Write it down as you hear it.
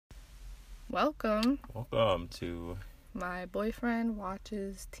Welcome. Welcome to My Boyfriend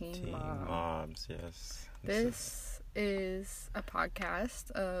Watches Teen Mom. Moms, yes. This is a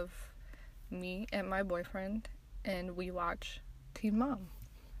podcast of me and my boyfriend, and we watch Teen Mom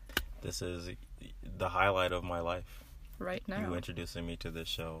This is the highlight of my life. right now. You introducing me to this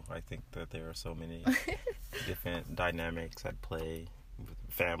show. I think that there are so many different dynamics at play with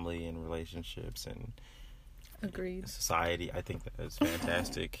family and relationships and Agreed. society. I think that is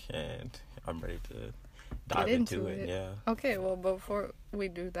fantastic, and I'm ready to dive into it. it. Yeah. Okay, well, before we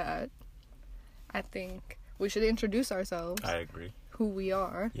do that, I think we should introduce ourselves, I agree. who we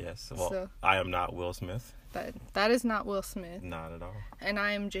are. Yes. Well, So- I am not Will Smith. That is not Will Smith. Not at all. And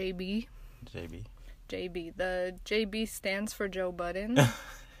I am JB. JB. JB. The JB stands for Joe Budden.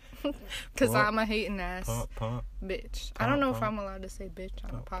 Because Pump, I'm a hating ass Pump. bitch. I don't know if pump. I'm allowed to say bitch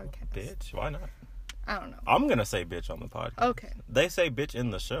on the podcast. Bitch. Why not? I don't know. I'm going to say bitch on the podcast. Okay. They say bitch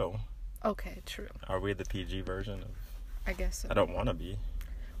in the show. Okay, true. Are we the PG version of... I guess so. I don't want to be.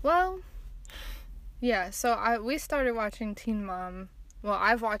 Well, yeah, so we started watching Teen Mom. Well,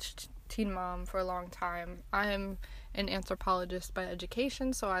 I've watched Teen Mom for a long time. I am an anthropologist by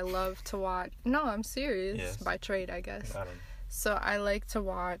education, so I love to watch... No, I'm serious. Yes. By trade, I guess. I don't... So I like to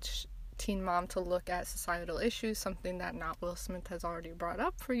watch Teen Mom to look at societal issues, something that not Will Smith has already brought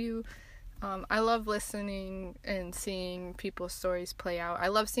up for you. I love listening and seeing people's stories play out. I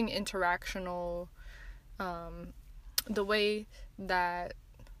love seeing interactional, the way that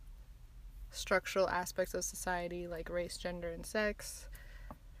structural aspects of society like race, gender, and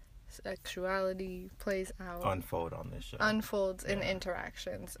sexuality plays out. Unfold on this show. Unfolds in Yeah.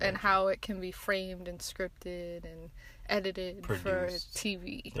 interactions and how it can be framed and scripted and edited Produced. for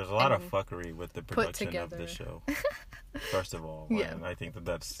TV. There's a lot of and fucking with the put production of together. the show. First of all, Yeah. and I think that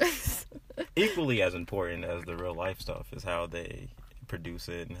that's equally as important as the real life stuff is how they produce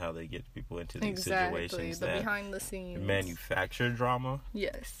it and how they get people into these Exactly, situations the that behind the scenes. manufacture drama.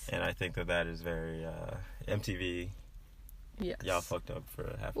 Yes. And I think that is very MTV. Yes. Y'all fucked up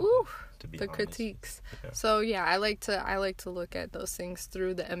for half of Ooh, it, to be the honest. critiques. Yeah. So yeah, I like to look at those things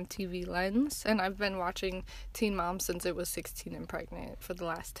through the MTV lens, and I've been watching Teen Mom since it was 16 and pregnant for the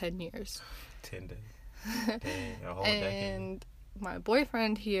last 10 years. 10 days. Dang, a whole decade. And my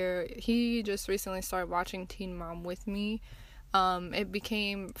boyfriend here, he just recently started watching Teen Mom with me. It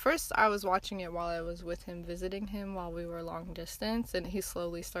became, first I was watching it while I was with him, visiting him while we were long distance, and he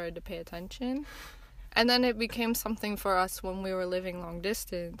slowly started to pay attention. And then it became something for us when we were living long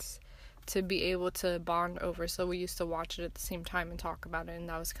distance to be able to bond over. So we used to watch it at the same time and talk about it, and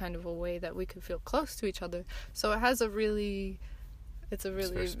that was kind of a way that we could feel close to each other. So it's a really It's a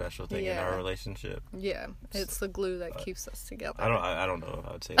very special thing in our relationship. Yeah, it's the glue that keeps us together. I don't know if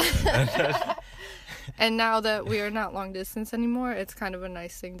I would say that. And now that we are not long distance anymore, it's kind of a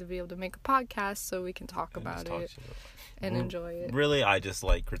nice thing to be able to make a podcast so we can talk about it and enjoy it. Really, I just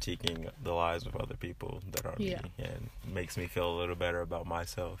like critiquing the lives of other people that aren't Yeah. me, and it makes me feel a little better about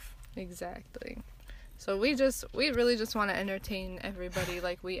myself. Exactly. So we really just want to entertain everybody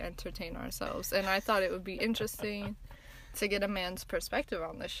like we entertain ourselves. And I thought it would be interesting to get a man's perspective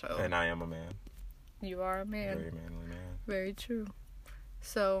on this show. And I am a man. You are a man. Very manly man. Very true.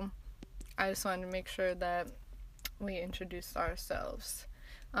 So I just wanted to make sure that we introduced ourselves.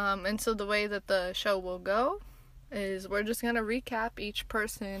 And so the way that the show will go is we're just going to recap each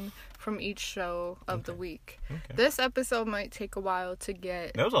person from each show of the week. Okay. This episode might take a while to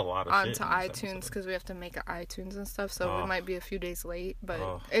get There was a lot of shit onto in this iTunes episode. because we have to make it iTunes and stuff, so Oh. it might be a few days late, but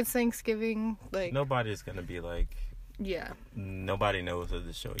Oh. it's Thanksgiving, like, Nobody's gonna be like, yeah. nobody knows that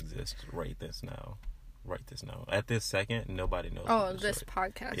the show exists right this now. At this second, nobody knows. Oh, that this show-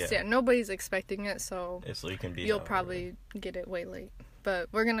 podcast. Yeah. Yeah, nobody's expecting it, so It's you can be. you'll probably get it way late. But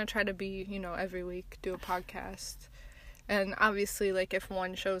we're going to try to be, every week, do a podcast. And obviously, like, if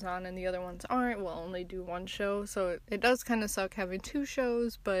one show's on and the other ones aren't, we'll only do one show. So it does kind of suck having two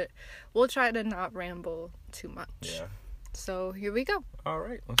shows, but we'll try to not ramble too much. Yeah. So here we go. All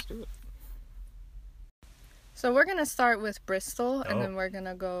right, let's do it. So we're going to start with Bristol, and Oh. then we're going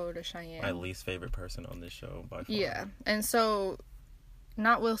to go to Cheyenne. My least favorite person on this show by far. Yeah. And so,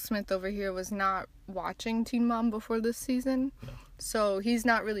 not Will Smith over here was not watching Teen Mom before this season. No. So he's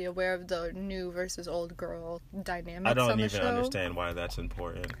not really aware of the new versus old girl dynamics I on don't the even show. understand why that's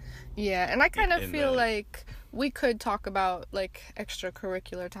important. Yeah, and I kind of in feel the- like we could talk about, like,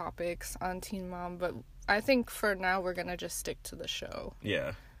 extracurricular topics on Teen Mom, but I think for now we're going to just stick to the show.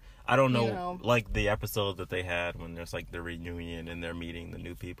 Yeah. I don't know, You know. like the episode that they had when there's like the reunion and they're meeting the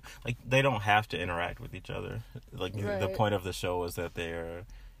new people. Like they don't have to interact with each other. Like the Right. point of the show is that they're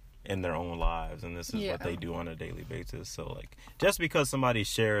in their own lives, and this is Yeah. what they do on a daily basis. So, like, just because somebody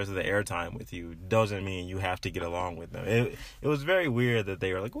shares the airtime with you doesn't mean you have to get along with them. It was very weird that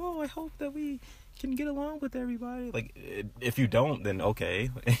they were like, well, I hope that we can get along with everybody. Like, if you don't, then okay.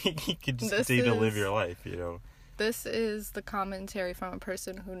 You can just continue to live your life, you know. This is the commentary from a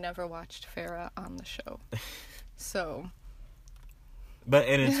person who never watched Farrah on the show. So... But,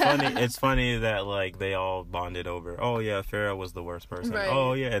 and it's funny, it's funny that, like, they all bonded over, oh, yeah, Farrah was the worst person. Right.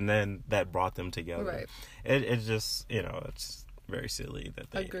 Oh, yeah, and then that brought them together. Right. It's just, you know, it's very silly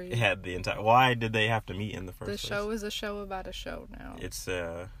that they Agreed. had the entire... Why did they have to meet in the first place? The show is a show about a show now. It's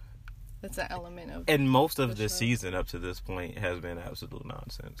an element of... And most of the this show. season up to this point has been absolute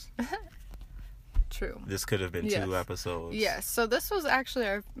nonsense. True. This could have been Yes. 2 episodes. Yes, so this was actually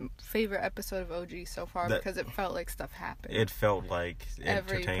our favorite episode of OG so far That- because it felt like stuff happened. It felt like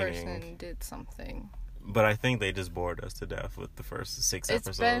Every entertaining. person did something. But I think they just bored us to death with the first 6 It's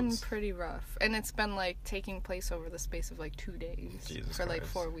episodes. been pretty rough. And it's been, like, taking place over the space of, like, 2 days. Jesus for, like,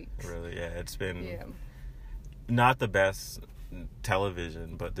 Christ. 4 weeks. Really, yeah. It's been Yeah. not the best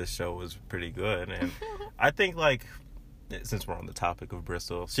television, but this show was pretty good. And I think, like, since we're on the topic of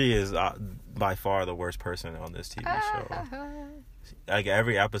Bristol, she is by far the worst person on this TV show. Like,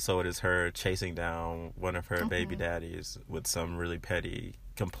 every episode is her chasing down one of her baby daddies with some really petty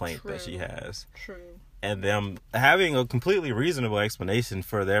complaint that she True. has. True. And them having a completely reasonable explanation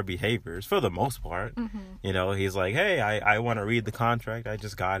for their behaviors, for the most part. You know, he's like, hey, I want to read the contract. I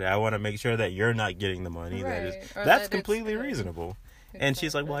just got it. I want to make sure that you're not getting the money. Right. Or That's that completely it's good. reasonable. And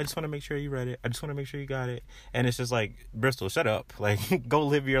she's like, well, I just want to make sure you read it. I just want to make sure you got it. And it's just like, Bristol, shut up. Like, go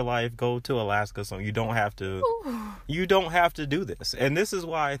live your life. Go to Alaska. So you don't have to. You don't have to do this. And this is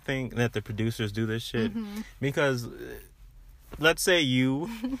why I think that the producers do this shit. Because let's say you,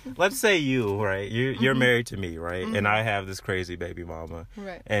 right? You're married to me, right? And I have this crazy baby mama.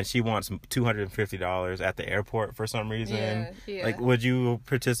 Right. And she wants $250 at the airport for some reason. Yeah. Like, would you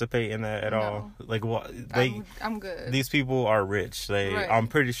participate in that at all? Like, what? I'm good. These people are rich. Right. I'm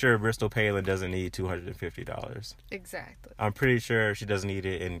pretty sure Bristol Palin doesn't need $250. Exactly. I'm pretty sure she doesn't need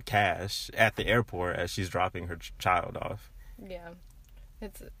it in cash at the airport as she's dropping her child off. Yeah.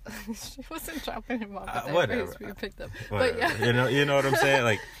 It's she wasn't dropping him off at that whatever. place we picked up. Whatever. But yeah. You know what I'm saying?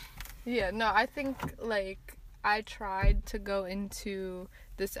 Like, Yeah, no, I think, like, I tried to go into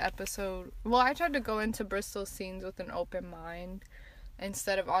this episode... Well, I tried to go into Bristol's scenes with an open mind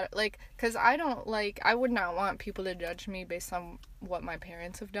instead of... Like, because I don't, like... I would not want people to judge me based on what my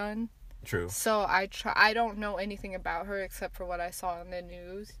parents have done. true. So I don't know anything about her except for what I saw in the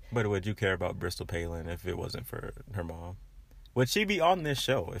news. But would you care about Bristol Palin if it wasn't for her mom? Would she be on this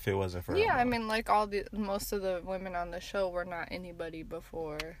show if it wasn't for her Yeah, mom? I mean, like, most of the women on the show were not anybody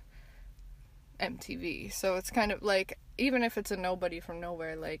before MTV. So it's kind of, like, even if it's a nobody from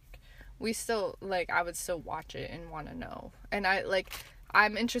nowhere, like, we still, like, I would still watch it and want to know. And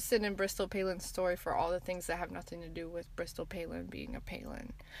I'm interested in Bristol Palin's story for all the things that have nothing to do with Bristol Palin being a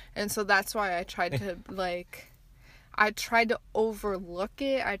Palin. And so that's why I tried to, like... I tried to overlook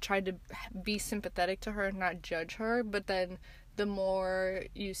it. I tried to be sympathetic to her and not judge her. But then the more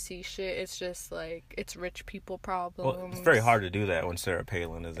you see shit, it's just like, it's rich people problems. Well, it's very hard to do that when Sarah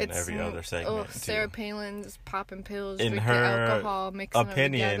Palin is in every other segment. Oh, Sarah Palin's popping pills, in drinking her alcohol, mixing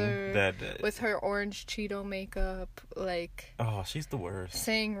opinion them together that with her orange Cheeto makeup, like, oh, she's the worst.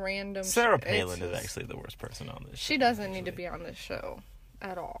 saying random Sarah shit. Palin It's is just- actually the worst person on this. She show, doesn't need to actually. be on this show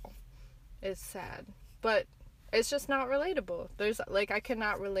at all. It's sad. But it's just not relatable. There's, like, I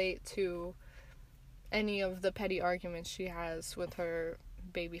cannot relate to any of the petty arguments she has with her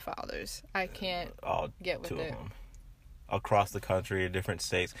baby fathers. I can't All get with 2 it. of them across the country in different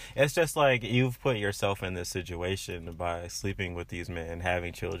states. It's just like you've put yourself in this situation by sleeping with these men,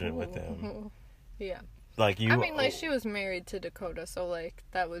 having children with them. Yeah. Like you. I mean, like, she was married to Dakota, so, like,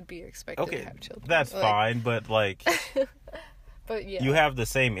 that would be expected to Okay, have children. that's Like, fine, but like But, yeah. you have the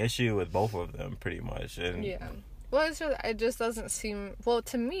same issue with both of them, pretty much. And Yeah. Well, it just doesn't seem... Well,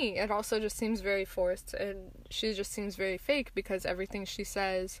 to me, it also just seems very forced, and she just seems very fake, because everything she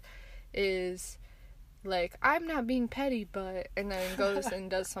says is, like, I'm not being petty, but... And then goes and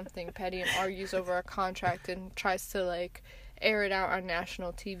does something petty and argues over a contract and tries to, like, air it out on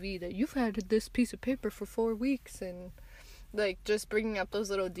national TV that you've had this piece of paper for 4 weeks, and, like, just bringing up those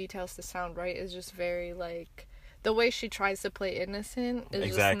little details to sound right is just very, like... The way she tries to play innocent is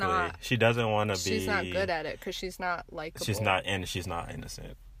exactly, just not... she doesn't want to be. She's not good at it because she's not likable. She's not innocent.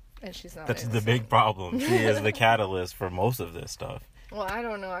 And she's not That's the innocent. big problem. She is the catalyst for most of this stuff. Well, I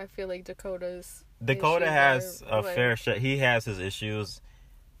don't know. I feel like Dakota has issues a are, like, fair share. He has his issues.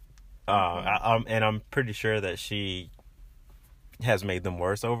 And I'm pretty sure that she has made them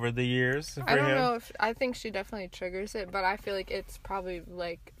worse over the years for I don't him. know if I think she definitely triggers it, but I feel like it's probably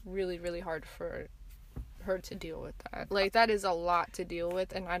like really, really hard for her to deal with that. Like, that is a lot to deal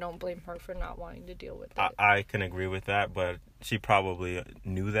with, and I don't blame her for not wanting to deal with it. I can agree with that, but she probably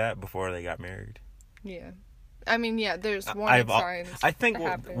knew that before they got married. Yeah. I mean, yeah, there's warning signs. I think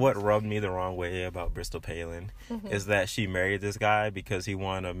what rubbed me the wrong way about Bristol Palin is that she married this guy because he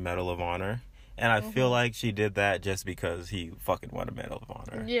won a Medal of Honor. And I feel like she did that just because he fucking won a Medal of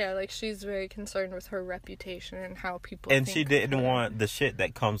Honor. Yeah, like, she's very concerned with her reputation and how people And think she didn't of her. want the shit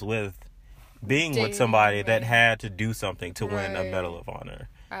that comes with being Dating, with somebody that right. had to do something to win a Right. Medal of Honor.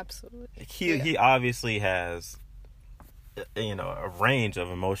 Absolutely. He obviously has, you know, a range of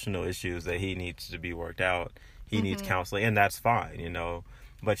emotional issues that he needs to be worked out. He needs counseling, and that's fine, you know.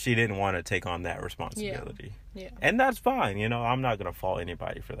 But she didn't want to take on that responsibility. Yeah. And that's fine, you know. I'm not going to fault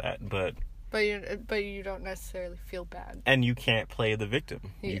anybody for that. But you don't necessarily feel bad. and you can't play the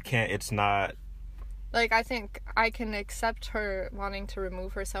victim. Yeah. You can't. It's not. Like, I think I can accept her wanting to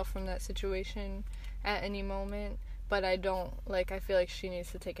remove herself from that situation at any moment, but I don't, like, I feel like she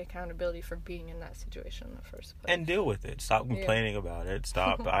needs to take accountability for being in that situation in the first place. And deal with it. Stop complaining about it.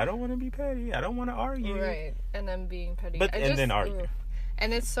 Stop. I don't want to be petty. I don't want to argue. Right. And then being petty. Then argue.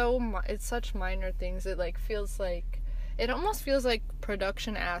 And it's such minor things. It, like, feels like, it almost feels like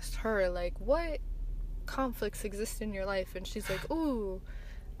production asked her, like, what conflicts exist in your life? And she's like, ooh,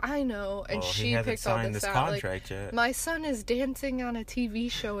 I know. And she picked all this out. Contract yet. My son is dancing on a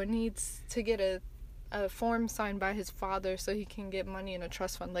TV show and needs to get a form signed by his father so he can get money in a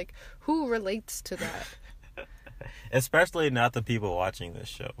trust fund. Like, who relates to that? Especially not the people watching this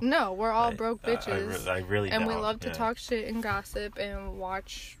show. No, we're all broke bitches. I really and don't. we love to talk shit and gossip and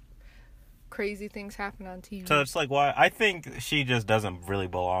watch crazy things happen on TV. So it's like, why? I think she just doesn't really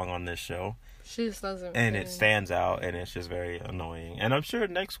belong on this show. She just doesn't. And it stands out, and it's just very annoying. And I'm sure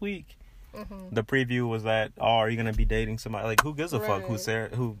next week, the preview was that, oh, are you going to be dating somebody? Like, who gives a fuck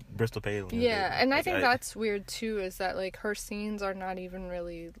who Bristol Palin is? Yeah, and I think that's weird, too, is that, like, her scenes are not even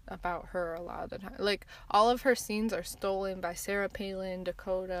really about her a lot of the time. Like, all of her scenes are stolen by Sarah Palin,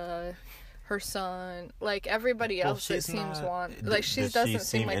 Dakota, her son, like, everybody else that seems like, she doesn't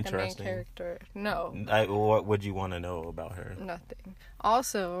seem like the main character. No. What would you want to know about her? Nothing.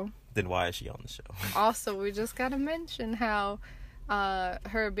 Also... Then why is she on the show? Also, we just gotta mention how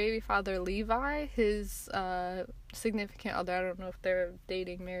her baby father, Levi, his significant other, I don't know if they're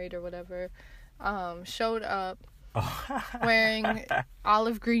dating, married, or whatever, showed up wearing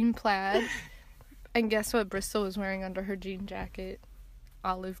olive green plaid. And guess what Bristol was wearing under her jean jacket?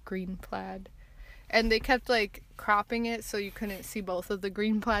 Olive green plaid. And they kept, like, cropping it so you couldn't see both of the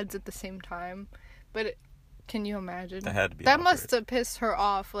green plaids at the same time. But can you imagine? That must have pissed her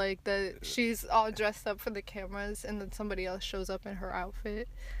off, like, that she's all dressed up for the cameras and then somebody else shows up in her outfit.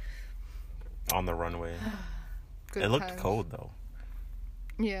 On the runway. It looked cold, though.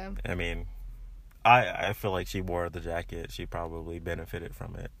 Yeah. I mean, I feel like she wore the jacket. She probably benefited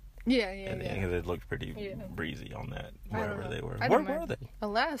from it. Yeah. Because it looked pretty breezy on that, wherever they were. Where were they?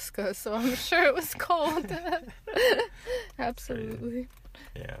 Alaska, so I'm sure it was cold. Absolutely.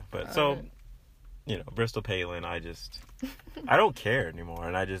 Yeah, but so... You know, Bristol Palin, I don't care anymore,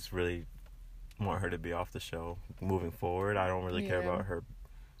 and I just really want her to be off the show moving forward. I don't really care about her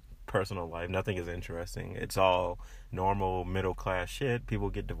personal life. Nothing is interesting. It's all normal middle-class shit. People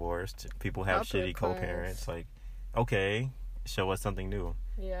get divorced. People have shitty co-parents. Like, okay, show us something new.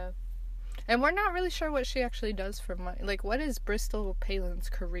 Yeah. And we're not really sure what she actually does for money. Like, what is Bristol Palin's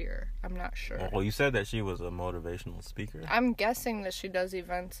career? I'm not sure. Well, you said that she was a motivational speaker. I'm guessing that she does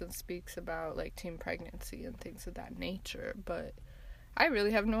events and speaks about, like, teen pregnancy and things of that nature, but I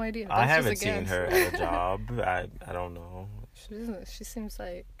really have no idea. I haven't seen her at a job. I don't know. She seems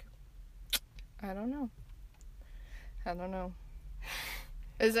like... I don't know.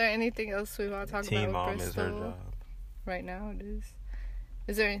 Is there anything else we want to talk Teen about mom with Bristol? is her job. Right now it is.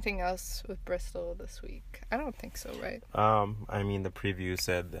 Is there anything else with Bristol this week? I don't think so, right? I mean, the preview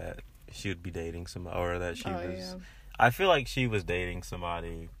said that she would be dating somebody, or that she was... Yeah. I feel like she was dating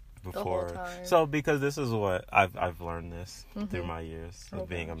somebody before. The whole time. So, because this is what... I've learned this through my years of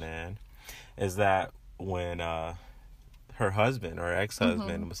being a man, is that when her husband or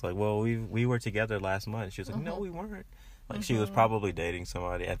ex-husband was like, well, we were together last month. She was like, no, we weren't. Like, she was probably dating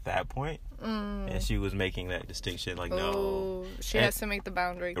somebody at that point, and she was making that distinction, like, no. She has to make the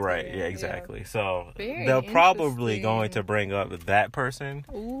boundary clear. Right, yeah, exactly. Yeah. So, Very they're probably going to bring up that person,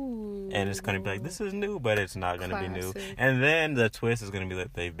 Ooh. and it's going to be like, this is new, but it's not going to be new. And then the twist is going to be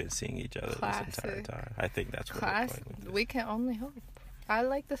that they've been seeing each other this entire time. I think that's what We can only hope. I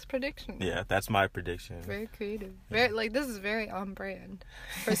like this prediction. Yeah, that's my prediction. Very creative. Very this is very on brand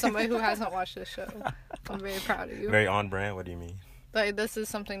for somebody who hasn't watched the show. I'm very proud of you. Very on brand. What do you mean? Like, this is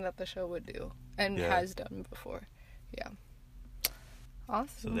something that the show would do and has done before. Yeah. Awesome.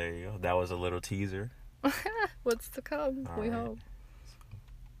 So there you go. That was a little teaser. What's to come? All we right. hope.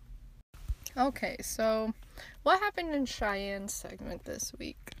 Okay, so what happened in Cheyenne's segment this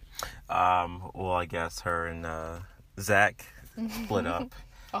week? Well, I guess her and Zach split up.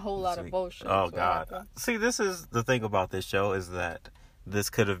 A whole lot of bullshit. Oh is what God! happened. See, this is the thing about this show is that this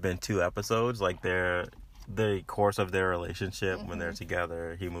could have been 2 episodes. Like the course of their relationship when they're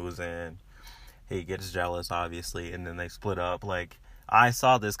together. He moves in, he gets jealous, obviously, and then they split up. Like, I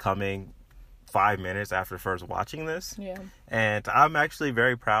saw this coming 5 minutes after first watching this. Yeah. And I'm actually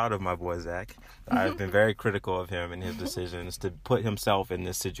very proud of my boy Zach. I've been very critical of him and his decisions to put himself in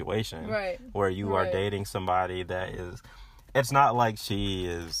this situation. Right. Where you are dating somebody that is... It's not like she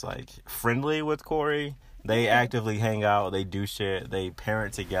is, like, friendly with Corey. They actively hang out. They do shit. They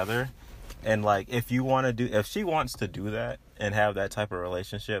parent together. And, like, if she wants to do that and have that type of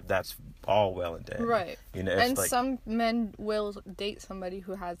relationship, that's all well and dandy. Right. You know, and like, some men will date somebody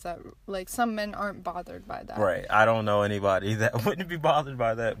who has that. Like, some men aren't bothered by that. right. I don't know anybody that wouldn't be bothered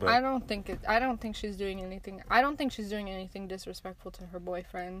by that, but... I don't think she's doing anything. I don't think she's doing anything disrespectful to her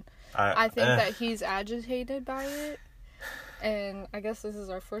boyfriend. I think that he's agitated by it. And I guess this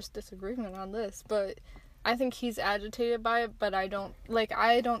is our first disagreement on this, but I think he's agitated by it, but I don't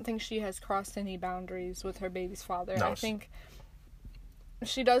think she has crossed any boundaries with her baby's father. No, I think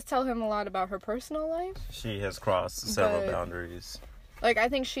she does tell him a lot about her personal life. She has crossed several boundaries. Like, I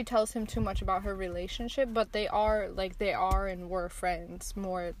think she tells him too much about her relationship, but they are and were friends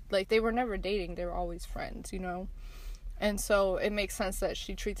more. Like, they were never dating, they were always friends, you know? And so it makes sense that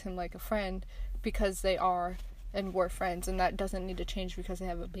she treats him like a friend because they are and were friends, and that doesn't need to change because they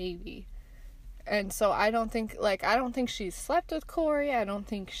have a baby. And so I don't think she's slept with Corey. I don't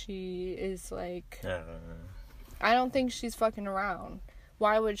think she is, like... I don't think she's fucking around.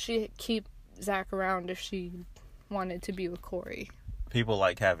 Why would she keep Zach around if she wanted to be with Corey? People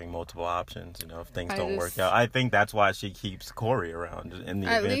like having multiple options, you know, if things don't work out. I think that's why she keeps Corey around. In the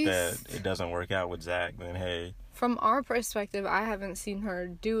event that it doesn't work out with Zach, then hey. From our perspective, I haven't seen her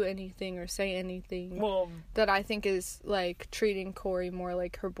do anything or say anything that I think is, like, treating Corey more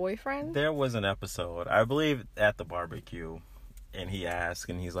like her boyfriend. There was an episode, I believe, at the barbecue, and he asked,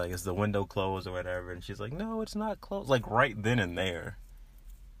 and he's like, is the window closed or whatever? And she's like, no, it's not closed. Like, right then and there.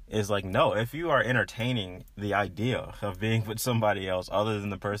 Is like, no, if you are entertaining the idea of being with somebody else other than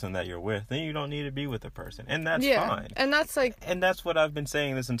the person that you're with, then you don't need to be with the person. And that's fine. And that's like... And that's what I've been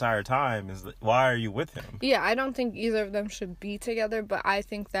saying this entire time is, why are you with him? Yeah, I don't think either of them should be together, but I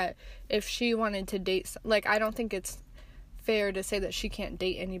think that if she wanted to date... Like, I don't think it's fair to say that she can't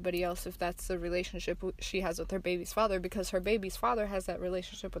date anybody else if that's the relationship she has with her baby's father, because her baby's father has that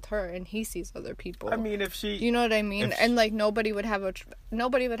relationship with her and he sees other people. I mean, if she... You know what I mean? And, like, nobody would have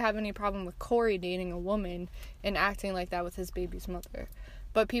any problem with Corey dating a woman and acting like that with his baby's mother.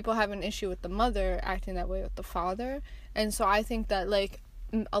 But people have an issue with the mother acting that way with the father. And so I think that, like,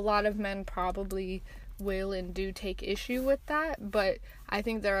 a lot of men probably will and do take issue with that, but I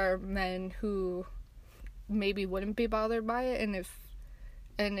think there are men who maybe wouldn't be bothered by it,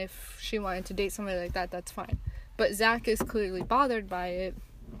 and if she wanted to date somebody like that, that's fine. But Zach is clearly bothered by it,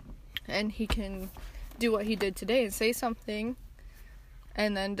 and he can do what he did today and say something,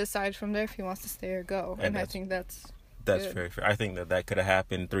 and then decide from there if he wants to stay or go. And I think that's good. Very fair. I think that could have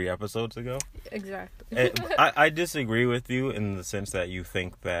happened 3 episodes ago. Exactly. I disagree with you in the sense that you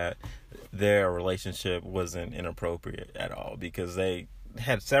think that their relationship wasn't inappropriate at all, because they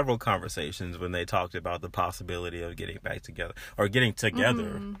had several conversations when they talked about the possibility of getting back together or getting together.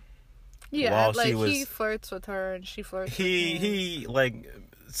 Mm-hmm. Yeah, like, he flirts with her and she flirts with him. He like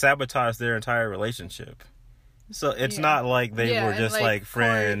sabotaged their entire relationship. So it's not like they were just like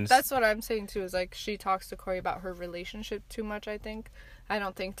friends. Corey, that's what I'm saying too, is like she talks to Corey about her relationship too much, I think. I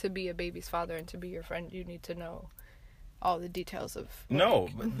don't think to be a baby's father and to be your friend you need to know all the details of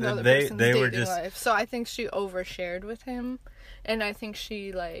they were just life. So I think she overshared with him, and I think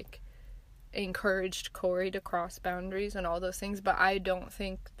she like encouraged Corey to cross boundaries and all those things, but I don't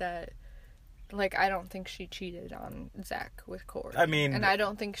think she cheated on Zach with Corey. I mean, and I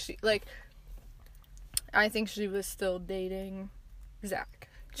don't think I think she was still dating Zach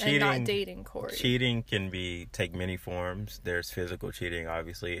and not dating Corey. Cheating can take many forms. There's physical cheating,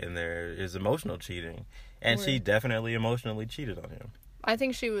 obviously, and there is emotional cheating. And she definitely emotionally cheated on him. I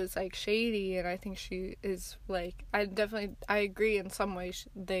think she was, like, shady, and I think she is, like... I agree in some ways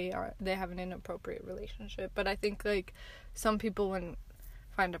they have an inappropriate relationship. But I think, like, some people, when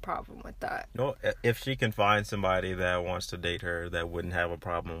find a problem with that. No, if she can find somebody that wants to date her that wouldn't have a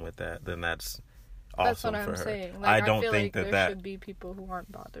problem with that, then that's awesome what for I'm her. saying. I don't feel think like there should be people who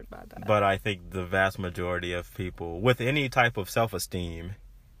aren't bothered by that. But I think the vast majority of people with any type of self-esteem,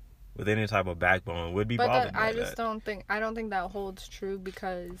 with any type of backbone, would be bothered by that. I don't think that holds true,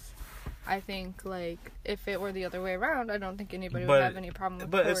 because I think, like, if it were the other way around, I don't think anybody would have any problem with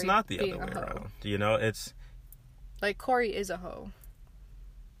But Corey it's not the being other way a hoe. around. You know, it's... Like, Corey is a hoe.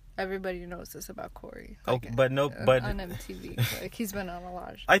 Everybody knows this about Corey. Like, but on MTV, like, he's been on a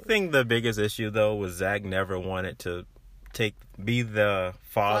lot of shows. I think the biggest issue though was Zach never wanted to be the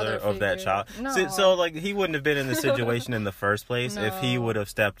father of that child. No. So like he wouldn't have been in the situation in the first place if he No. would have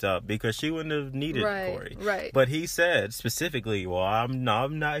stepped up, because she wouldn't have needed Corey. Right. But he said specifically, "Well, I'm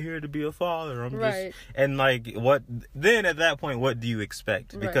not here to be a father. I'm Right. just..." And like, what then at that point, what do you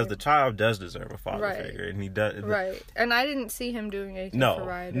expect? Because Right. the child does deserve a father Right. figure, and he does. Right. And I didn't see him doing anything for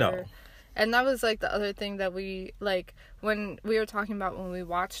Ryder. No. And that was, like, the other thing that we, like, when we were talking about when we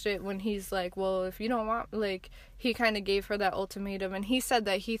watched it, when he's like, well, if you don't want, like, he kind of gave her that ultimatum, and he said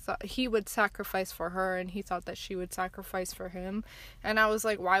that he thought he would sacrifice for her, and he thought that she would sacrifice for him. And I was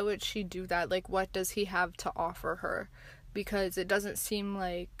like, why would she do that? Like, what does he have to offer her? Because it doesn't seem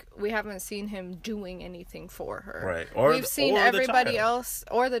like we haven't seen him doing anything for her. Right. We've seen everybody the else,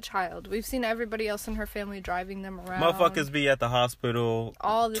 or the child. We've seen everybody else in her family driving them around. Motherfuckers be at the hospital.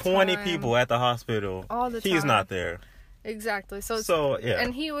 All the 20 time. people at the hospital. All the time. He's not there. Exactly. So yeah.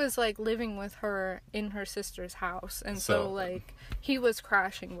 And he was, like, living with her in her sister's house. And So- so, like, he was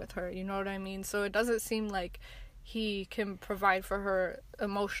crashing with her. You know what I mean? So it doesn't seem like he can provide for her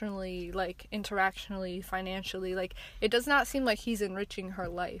emotionally, like, interactionally, financially. Like, it does not seem like he's enriching her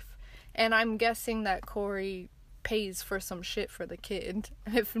life. And I'm guessing that Corey pays for some shit for the kid,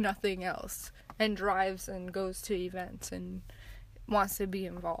 if nothing else, and drives and goes to events and wants to be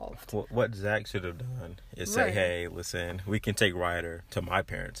involved. What Zach should have done is say, Right. hey, listen, we can take Ryder to my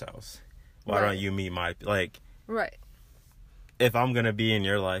parents' house. Why Right. don't you meet my... Like, Right. if I'm going to be in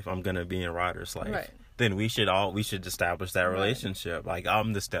your life, I'm going to be in Ryder's life. Right. Then we should establish that Right. relationship. Like,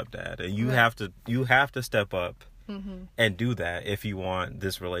 I'm the stepdad, and you Right. have to step up Mm-hmm. and do that if you want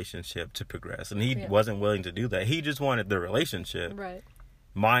this relationship to progress. And he Yeah. wasn't willing to do that. He just wanted the relationship Right.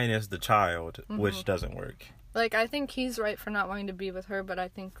 minus the child, Mm-hmm. which doesn't work. Like, I think he's right for not wanting to be with her, but I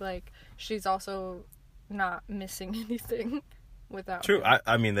think, like, she's also not missing anything without True. him.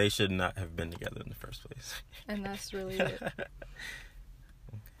 I mean, they should not have been together in the first place. And that's really it.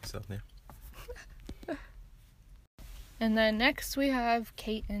 So, yeah. And then next we have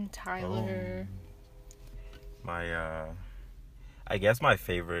Kate and Tyler. I guess my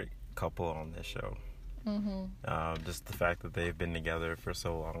favorite couple on this show. Mm-hmm. Just the fact that they've been together for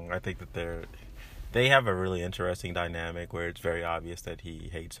so long. I think that they have a really interesting dynamic where it's very obvious that he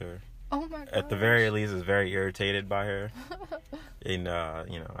hates her. Oh my god. At the very least, is very irritated by her. And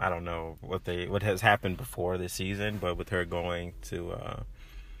I don't know what has happened before this season, but with her going to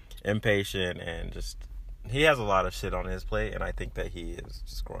Impatient, and just he has a lot of shit on his plate, and I think that he is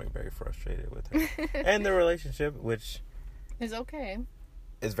just growing very frustrated with her and the relationship, which is okay.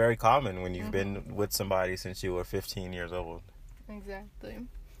 is very common when you've been with somebody since you were 15 years old. Exactly.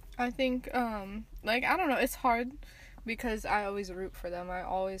 I think, like, I don't know, it's hard because I always root for them. I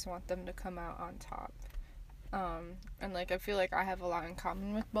always want them to come out on top. And, like, I feel like I have a lot in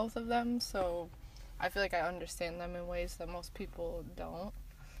common with both of them, so I feel like I understand them in ways that most people don't.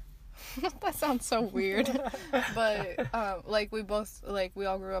 That sounds so weird. But, like, we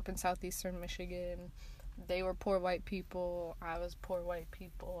all grew up in southeastern Michigan. They were poor white people. I was poor white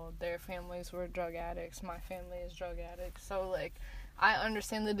people. Their families were drug addicts. My family is drug addicts. So, like, I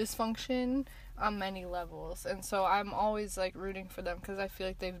understand the dysfunction on many levels. And so I'm always, like, rooting for them because I feel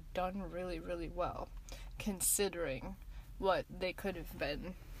like they've done really, really well considering what they could have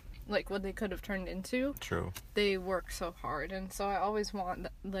been. Like, what they could have turned into. True. They work so hard. And so I always want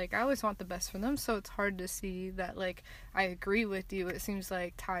the best for them. So it's hard to see that, like, I agree with you. It seems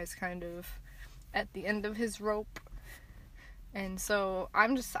like Ty's kind of at the end of his rope. And so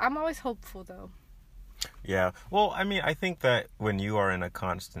I'm always hopeful, though. Yeah. Well, I mean, I think that when you are in a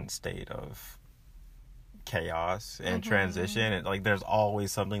constant state of chaos and transition, and like there's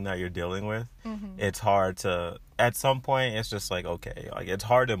always something that you're dealing with, it's hard to, at some point it's just like, okay, like it's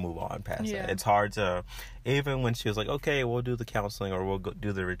hard to move on past that. It's hard to, even when she was like, okay, we'll do the counseling or we'll go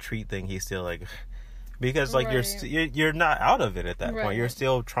do the retreat thing, he's still like, because like you're not out of it at that point. You're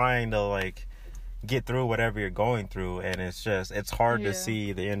still trying to like get through whatever you're going through, and it's hard to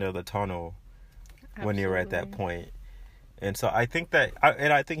see the end of the tunnel when you're at that point. And so I think that,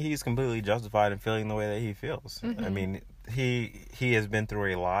 I think he's completely justified in feeling the way that he feels. I mean, he has been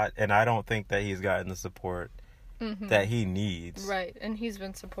through a lot, and I don't think that he's gotten the support that he needs. Right, and he's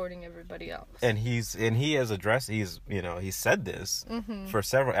been supporting everybody else. And he has addressed, he's said this for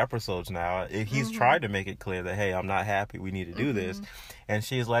several episodes now. He's tried to make it clear that, hey, I'm not happy, we need to do this. And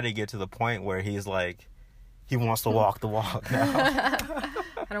she's let it get to the point where he's like, he wants to walk the walk now.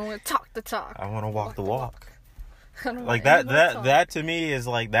 I don't want to talk the talk. I want to walk the walk. Like that to me is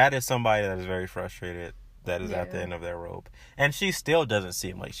like, that is somebody that is very frustrated, that is at the end of their rope. And she still doesn't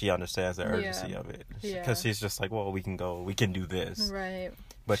seem like she understands the urgency of it. Because she's just like, well, we can do this. Right.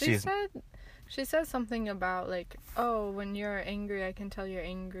 But she said something about, like, oh, when you're angry, I can tell you're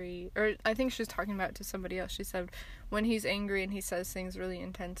angry. Or I think she was talking about it to somebody else. She said when he's angry and he says things really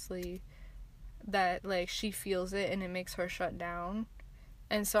intensely, that, like, she feels it and it makes her shut down.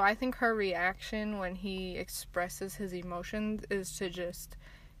 And so I think her reaction when he expresses his emotions is to just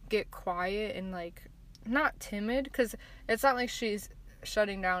get quiet and, like, not timid, because it's not like she's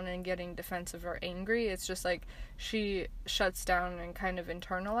shutting down and getting defensive or angry. It's just like she shuts down and kind of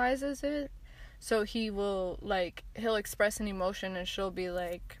internalizes it. So he'll express an emotion and she'll be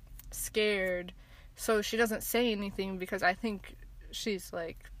like scared, so she doesn't say anything, because I think she's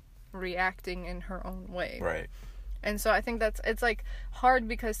like reacting in her own way. Right. And so I think it's like hard,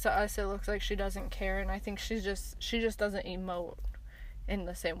 because to us it looks like she doesn't care, and I think she just doesn't emote in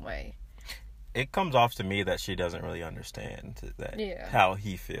the same way. It comes off to me that she doesn't really understand how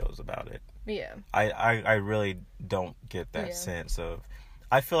he feels about it. Yeah. I really don't get that sense of...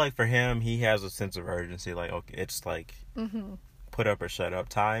 I feel like for him, he has a sense of urgency. Like, okay, it's like put up or shut up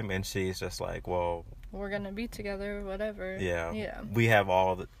time. And she's just like, well... we're going to be together, whatever. Yeah. Yeah. We have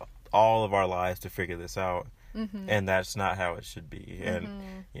all of our lives to figure this out. And that's not how it should be.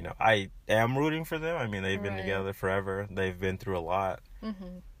 And, I am rooting for them. I mean, they've been together forever. They've been through a lot.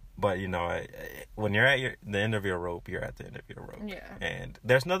 But, when you're at the end of your rope, you're at the end of your rope. Yeah. And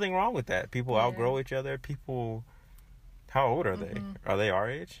there's nothing wrong with that. People outgrow each other. People... How old are they? Are they our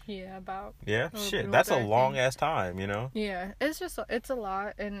age? Yeah, about. Yeah? Shit, that's a long-ass time, Yeah, it's a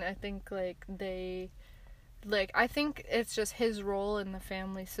lot. And I think, I think it's just his role in the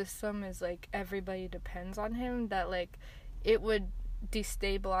family system is, everybody depends on him. That, it would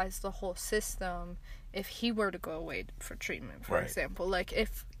destabilize the whole system if he were to go away for treatment, for example.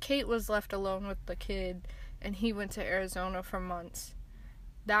 If Kate was left alone with the kid and he went to Arizona for months,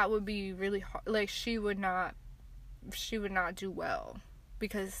 that would be really hard. She would not do well,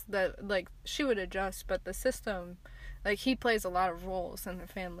 because she would adjust, but the system, he plays a lot of roles in the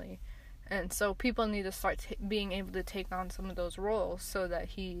family, and so people need to start being able to take on some of those roles so that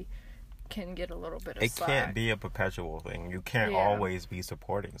he can get a little bit of slack. It can't be a perpetual thing. You can't always be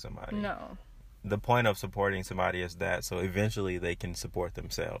supporting somebody. No. The point of supporting somebody is that so eventually they can support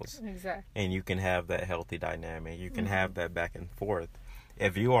themselves. Exactly. And you can have that healthy dynamic. You can have that back and forth.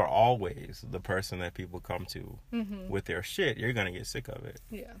 If you are always the person that people come to with their shit, you're going to get sick of it.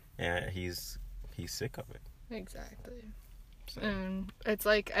 Yeah. And he's sick of it. Exactly. So. And it's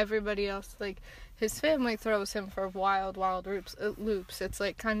like everybody else, his family throws him for wild loops. It's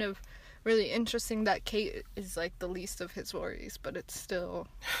kind of really interesting that Kate is the least of his worries, but it's still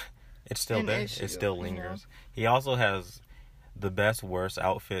there. Issue, it still lingers. He also has the worst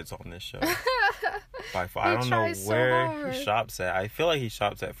outfits on this show. By far. I don't know where he shops at. I feel like he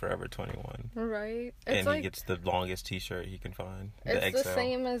shops at Forever 21. Right. And he gets the longest t-shirt he can find. It's the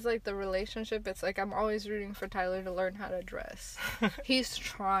same as the relationship. It's I'm always rooting for Tyler to learn how to dress. He's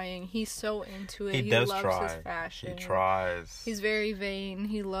trying. He's so into it. He does loves try. His fashion. He tries. He's very vain.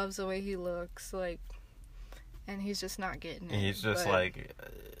 He loves the way he looks. And he's just not getting it. And he's just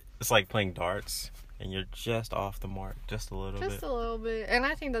it's like playing darts. And you're just off the mark, just a little bit. Just a little bit. And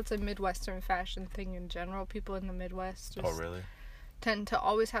I think that's a Midwestern fashion thing in general. People in the Midwest just tend to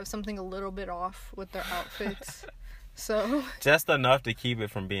always have something a little bit off with their outfits. So just enough to keep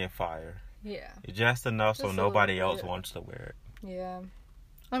it from being fire. Yeah. Just enough so nobody else wants to wear it. Yeah.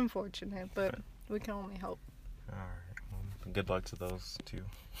 Unfortunate, but we can only hope. All right. Good luck to those two.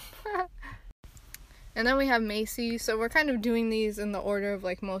 And then we have Macy. So we're kind of doing these in the order of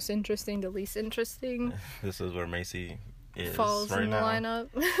most interesting to least interesting. This is where Macy falls right in the lineup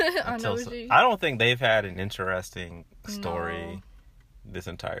on OG. I don't think they've had an interesting story this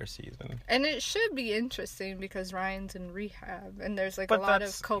entire season. And it should be interesting because Ryan's in rehab and there's a lot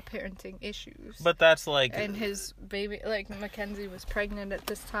of co-parenting issues. But that's and his baby, Mackenzie was pregnant at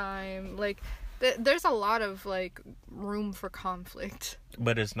this time. There's a lot of room for conflict,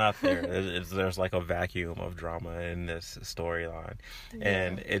 but it's not there. There's a vacuum of drama in this storyline,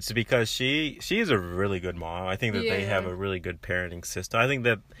 and it's because she's a really good mom. I think that they have a really good parenting system. I think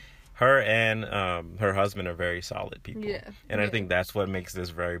that her and her husband are very solid people. Yeah. And I think that's what makes this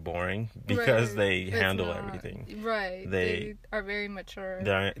very boring, because they handle not. everything. Right. They are very mature.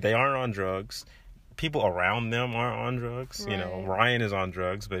 They aren't on drugs. People around them aren't on drugs. Right. You know, Ryan is on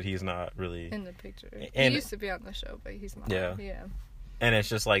drugs, but he's not really in the picture. And, he used to be on the show, but he's not. Yeah. Yeah. And it's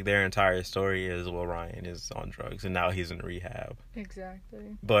just like their entire story is, well, Ryan is on drugs and now he's in rehab.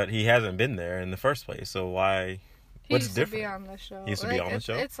 Exactly. But he hasn't been there in the first place, so why? What's different? He used to be on the show. He used to be on the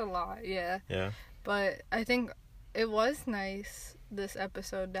show? It's a lot, yeah. Yeah. But I think it was nice this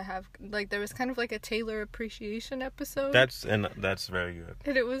episode to have, like, there was kind of like a Taylor appreciation episode. That's very good.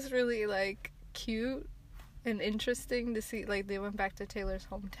 And it was really, like, cute and interesting to see, like, they went back to Taylor's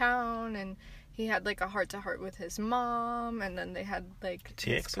hometown, and he had, like, a heart-to-heart with his mom, and then they had, like,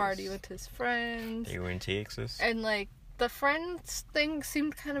 his party with his friends. They were in Texas. And, like, the friends thing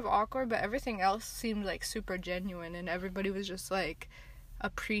seemed kind of awkward, but everything else seemed, like, super genuine, and everybody was just, like,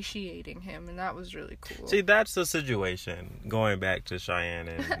 appreciating him, and that was really cool. See, that's the situation, going back to Cheyenne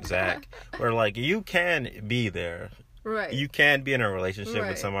and Zach, where, like, you can be there. Right. You can be in a relationship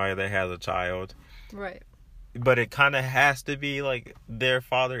with somebody that has a child. Right. But it kind of has to be, like, their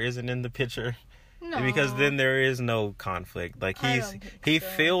father isn't in the picture. No. Because then there is no conflict. Like, he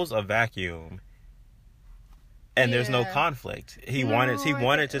fills a vacuum. And there's no conflict. He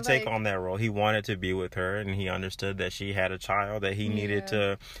wanted to take on that role. He wanted to be with her, and he understood that she had a child that he needed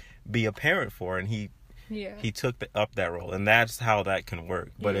to be a parent for, and he took up that role, and that's how that can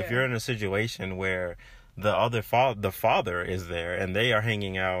work. But if you're in a situation where the father is there and they are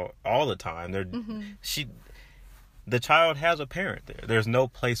hanging out all the time, the child has a parent there. There's no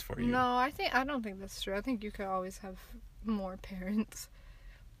place for you. No, I don't think that's true. I think you could always have more parents.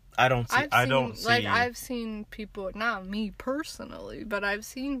 I've seen people, not me personally, but I've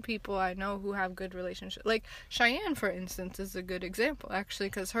seen people I know who have good relationships. Like, Cheyenne, for instance, is a good example, actually,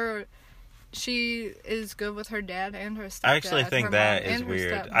 because she is good with her dad and her stepdad. I actually think that is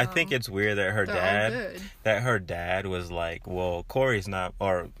weird. I think it's weird that her dad was like, well, Corey's not,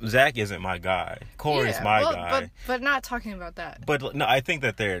 or Zach isn't my guy. Corey's my guy. But not talking about that. But no, I think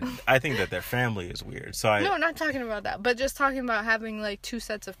that their family is weird. So no, not talking about that. But just talking about having, like, two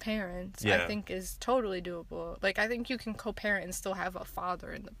sets of parents, I think is totally doable. Like, I think you can co-parent and still have a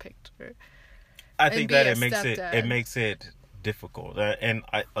father in the picture. I think that it makes it difficult, and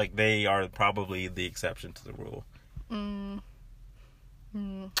they are probably the exception to the rule. I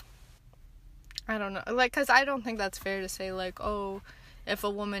don't know, like, because I don't think that's fair to say, like, oh, if a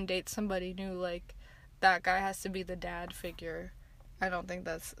woman dates somebody new, like, that guy has to be the dad figure. I don't think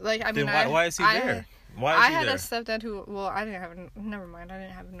that's, like, I mean, then why is he there? I had a stepdad who, well, I didn't have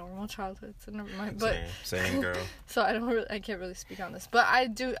a normal childhood, so never mind. But same girl. So I can't really speak on this, but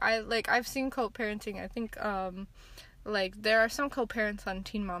I've seen co-parenting. I think like, there are some co-parents on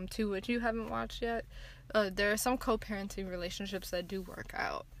Teen Mom 2, which you haven't watched yet. There are some co-parenting relationships that do work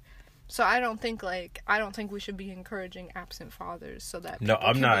out. So I don't think we should be encouraging absent fathers so that people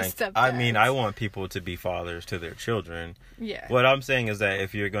can be stepdads. I mean, I want people to be fathers to their children. Yeah. What I'm saying is that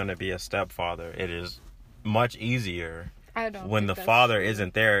if you're going to be a stepfather, it is much easier when the father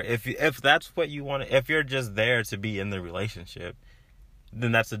isn't there. If that's what you want, if you're just there to be in the relationship,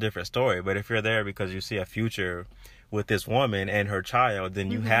 then that's a different story. But if you're there because you see a future with this woman and her child, then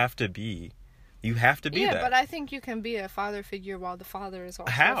you have to be that. Yeah, but I think you can be a father figure while the father is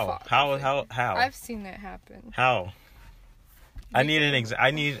also a father figure. How? I've seen it happen. How? I need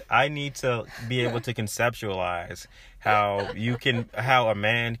I need to be able to conceptualize how a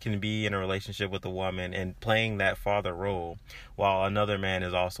man can be in a relationship with a woman and playing that father role while another man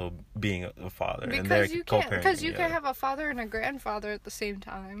is also being a father. Because you can have a father and a grandfather at the same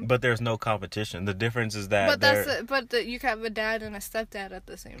time. But there's no competition. The difference is that you can have a dad and a stepdad at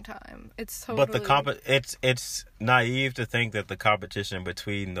the same time. It's totally. But it's naive to think that the competition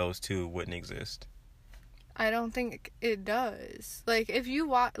between those two wouldn't exist. I don't think it does. Like, if you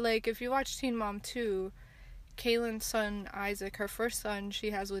watch Teen Mom 2, Kaylin's son Isaac, her first son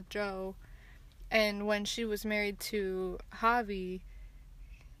she has with Joe, and when she was married to Javi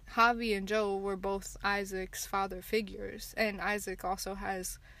and Joe were both Isaac's father figures, and Isaac also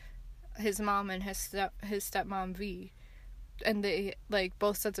has his mom and his stepmom V, and they, like,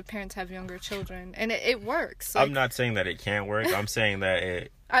 both sets of parents have younger children, and it works. Like, I'm not saying that it can't work. I'm saying that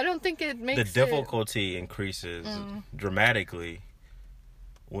I don't think it makes the difficulty increases dramatically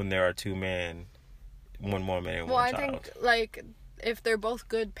when there are two men, one woman, and one child. Well, I think, like, if they're both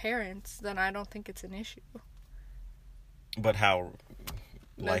good parents, then I don't think it's an issue. But how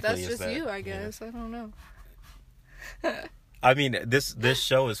likely that's is just that? You, I guess. Yeah. I don't know. I mean, this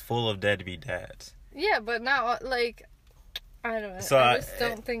show is full of deadbeat dads. Yeah, but now, like, I don't know. So I just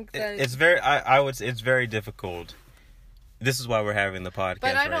don't think that it's very. I would say it's very difficult. This is why we're having the podcast.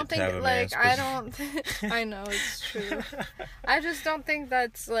 But I don't right, think, like, I don't... I know, it's true. I just don't think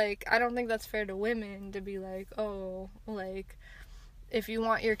that's, like... I don't think that's fair to women to be like, oh, like... If you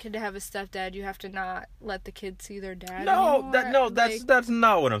want your kid to have a stepdad, you have to not let the kid see their dad anymore. That's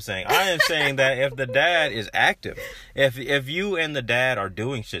not what I'm saying. I am saying that if the dad is active, if you and the dad are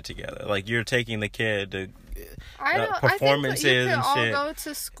doing shit together, like you're taking the kid to performances I think you and shit. all go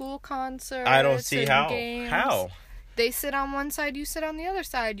to school concerts. I don't see how. Games. How? They sit on one side, you sit on the other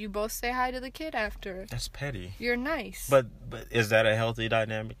side. You both say hi to the kid after. That's petty. You're nice. But is that a healthy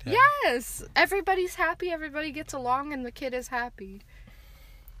dynamic? Yes. Everybody's happy. Everybody gets along, and the kid is happy.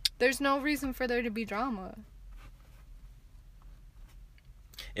 There's no reason for there to be drama.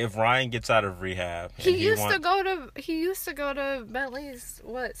 If Ryan gets out of rehab, he used to go to Bentley's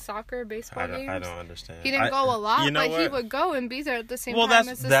soccer, baseball games. I don't understand. He didn't go a lot, but he would go and be there at the same time as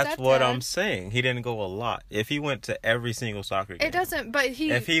his stepdad. Well, that's what I'm saying. He didn't go a lot. If he went to every single soccer game, it doesn't. But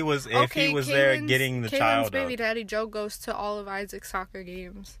if he was there getting the child up. Baby daddy Joe goes to all of Isaac's soccer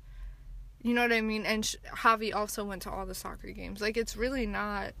games. You know what I mean? And Javi also went to all the soccer games. Like, it's really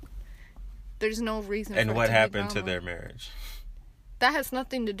not. There's no reason. And what happened to their marriage? That has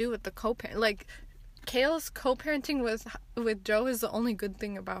nothing to do with the co-parent. Like, Kayla's co-parenting with Joe is the only good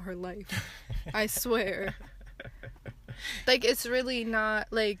thing about her life. I swear. Like, it's really not,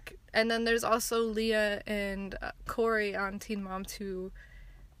 like... And then there's also Leah and Corey on Teen Mom 2.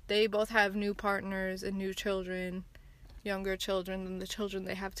 They both have new partners and new children. Younger children than the children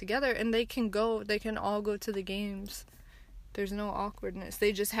they have together. And they can all go to the games. There's no awkwardness.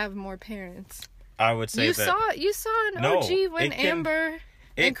 They just have more parents. I would say you saw an OG when Amber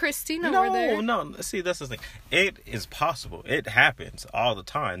and Christina were there. No. See, that's the thing. It is possible. It happens all the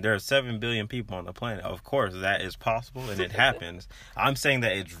time. There are 7 billion people on the planet. Of course, that is possible, and it happens. I'm saying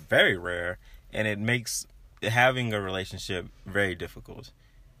that it's very rare, and it makes having a relationship very difficult.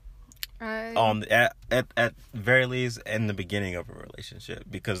 At very least in the beginning of a relationship,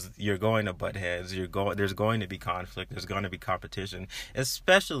 because you're going to butt heads. There's going to be conflict. There's going to be competition,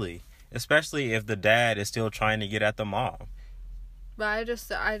 especially if the dad is still trying to get at the mom. But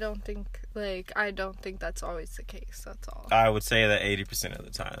I don't think that's always the case. That's all. I would say that 80% of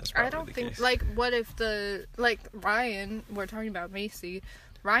the time that's probably I don't the think, case. like, what if Ryan, we're talking about Macy,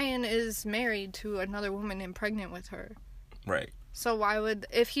 Ryan is married to another woman and pregnant with her. Right. So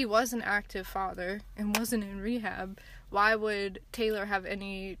if he was an active father and wasn't in rehab, why would Taylor have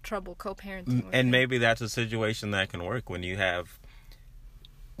any trouble co-parenting with him? Maybe that's a situation that can work when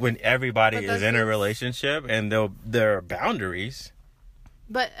everybody is in a relationship and there are boundaries.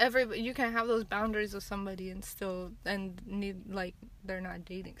 But you can have those boundaries with somebody and need, like, they're not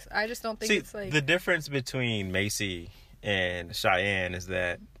dating. So I just don't think it's like... The difference between Macy and Cheyenne is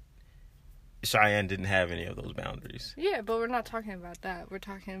that Cheyenne didn't have any of those boundaries. Yeah, but we're not talking about that. We're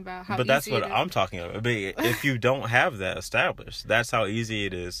talking about how But that's what I'm talking about. But if you don't have that established, that's how easy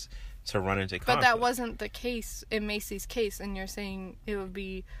it is to run into conflict. But that wasn't the case in Macy's case, and you're saying it would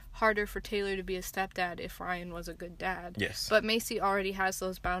be harder for Taylor to be a stepdad if Ryan was a good dad. Yes. But Macy already has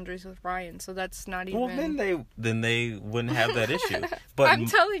those boundaries with Ryan, so that's not even... Well, then they wouldn't have that issue. But I'm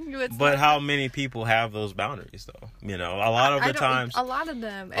telling you, it's But not... how many people have those boundaries, though? You know, a lot of the times... A lot of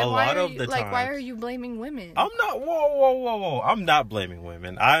them. And why are you blaming women? I'm not... Whoa. I'm not blaming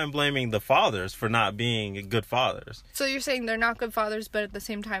women. I am blaming the fathers for not being good fathers. So you're saying they're not good fathers, but at the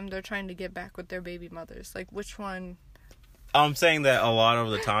same time they're trying to get back with their baby mothers. Like, which one... I'm saying that a lot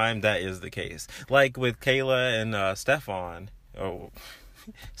of the time that is the case. Like with Kayla and Stefan. Oh,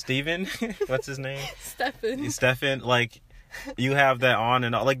 Steven? What's his name? Stefan. Like, you have that on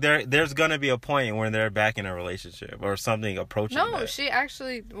and on. Like, there's going to be a point when they're back in a relationship or something approaching that. She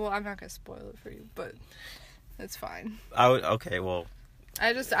actually... Well, I'm not going to spoil it for you, but it's fine. Okay, well...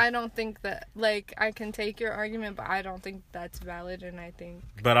 I don't think that... Like, I can take your argument, but I don't think that's valid, and I think...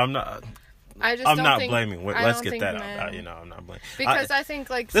 But I'm not... I'm not blaming. Let's get that out. I'm not blaming. Because I think,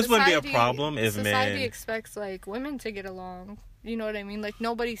 like, this wouldn't be a problem if society expects, like, women to get along. You know what I mean? Like,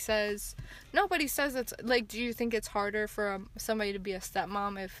 nobody says it's, like, do you think it's harder for somebody to be a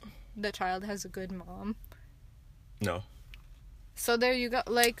stepmom if the child has a good mom? No. So there you go.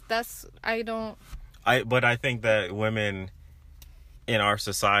 Like, but I think that women in our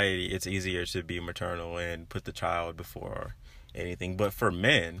society, it's easier to be maternal and put the child before anything. But for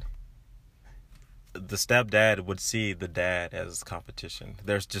men, the stepdad would see the dad as competition.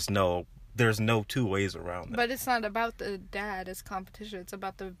 There's no two ways around that. But it's not about the dad as competition. It's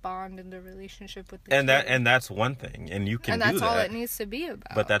about the bond and the relationship with the kid. And that's one thing, and you can do that. And that's all it needs to be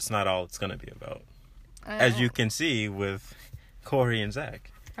about. But that's not all it's going to be about. As you can see with Corey and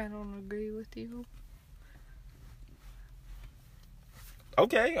Zach. I don't agree with you.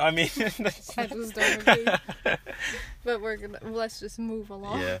 Okay, I mean, I just don't agree. But let's just move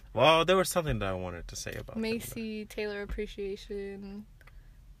along. Yeah. Well, there was something that I wanted to say about Macy, Taylor appreciation.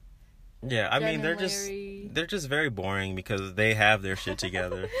 Yeah, I Jen mean, and Larry. they're just very boring because they have their shit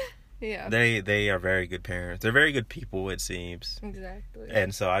together. Yeah. They are very good parents. They're very good people, it seems. Exactly.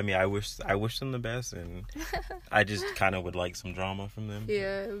 And so, I mean, I wish them the best, and I just kind of would like some drama from them.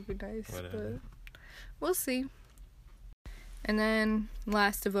 Yeah, it would be nice, Whatever. but we'll see. And then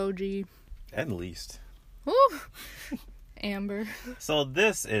last of OG. At least. Woo! Amber. So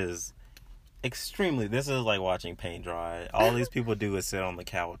this is like watching paint dry. All these people do is sit on the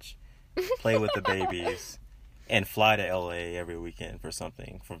couch, play with the babies, and fly to LA every weekend for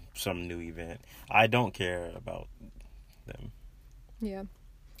some new event. I don't care about them. Yeah.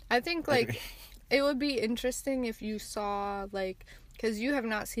 I think, like, it would be interesting if you saw, like, because you have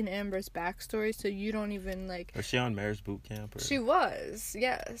not seen Amber's backstory, so you don't even, like... Was she on Marriage Boot Camp? Or... She was,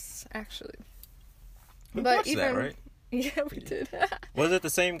 yes, actually. We watched that, right? Yeah, we did. Was it the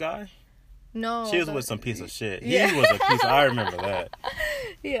same guy? No. She was with some piece of shit. Yeah. He was a piece I remember that.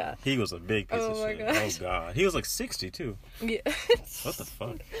 Yeah. He was a big piece of shit. Gosh. Oh, God. He was like 60, too. Yeah. What the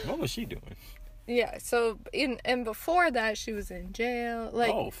fuck? What was she doing? Yeah, so, and before that, she was in jail.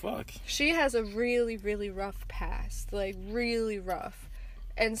 Like, oh, fuck. She has a really, really rough past. Like, really rough.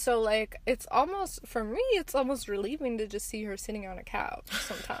 And so, like, it's almost, for me, it's almost relieving to just see her sitting on a couch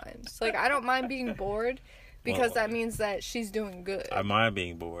sometimes. Like, I don't mind being bored because that means that she's doing good. I mind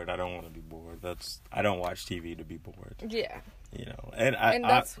being bored. I don't want to be bored. I don't watch TV to be bored. Yeah. You know, and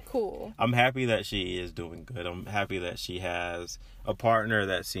that's cool. I'm happy that she is doing good. I'm happy that she has a partner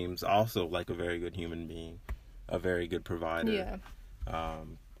that seems also like a very good human being, a very good provider. Yeah.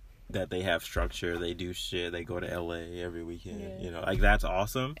 That they have structure. They do shit. They go to LA every weekend. Yeah. You know, like that's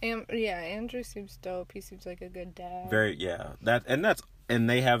awesome. Andrew seems dope. He seems like a good dad. And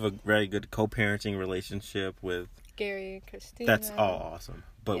they have a very good co-parenting relationship with Gary and Christina. That's all awesome.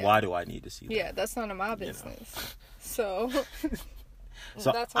 But why do I need to see that? Yeah, that's none of my business. You know? So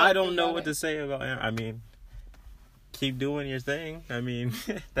that's I don't know what to say about him. I mean, keep doing your thing. I mean,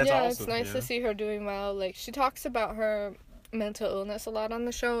 that's awesome. It's nice to see her doing well. Like, she talks about her mental illness a lot on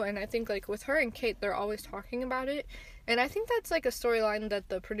the show, and I think, like, with her and Kate, they're always talking about it. And I think that's, like, a storyline that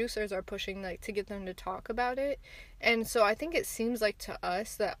the producers are pushing, like, to get them to talk about it. And so I think it seems like to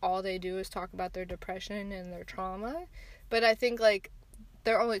us that all they do is talk about their depression and their trauma. But I think, like,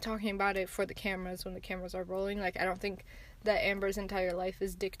 they're only talking about it for the cameras when the cameras are rolling. Like, I don't think that Amber's entire life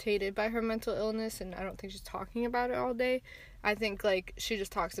is dictated by her mental illness, and I don't think she's talking about it all day. I think, like, she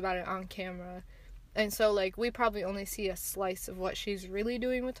just talks about it on camera. And so, like, we probably only see a slice of what she's really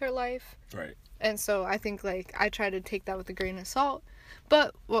doing with her life. Right. And so I think, like, I try to take that with a grain of salt.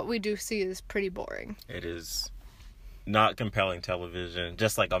 But what we do see is pretty boring. It is not compelling television.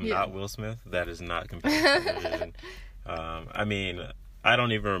 Just like I'm not Will Smith. That is not compelling television. I mean, I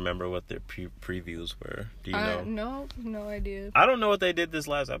don't even remember what their previews were. Do you know? No idea. I don't know what they did this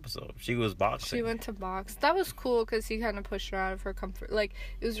last episode. She was boxing. She went to box. That was cool because he kind of pushed her out of her comfort. Like,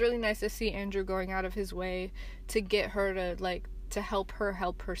 it was really nice to see Andrew going out of his way to get her to, like, to help her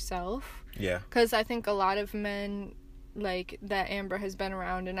help herself. Yeah. Because I think a lot of men, like, that Amber has been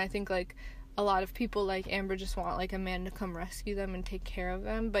around, and I think, like, a lot of people like Amber just want, like, a man to come rescue them and take care of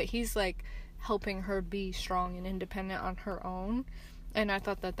them. But he's, like, helping her be strong and independent on her own. And I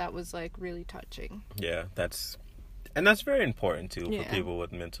thought that was, like, really touching. Yeah, that's very important, too, for people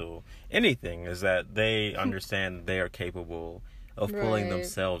with mental anything, is that they understand they are capable of pulling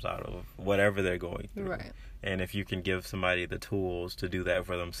themselves out of whatever they're going through. Right. And if you can give somebody the tools to do that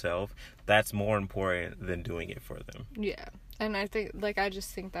for themselves, that's more important than doing it for them. Yeah. And I think, like, I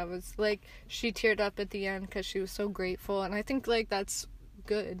just think that was, like, she teared up at the end because she was so grateful. And I think, like, that's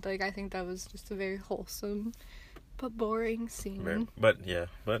good. Like, I think that was just a very wholesome but boring scene. But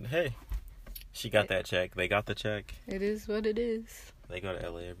hey, she got that check. They got the check. It is what it is. They go to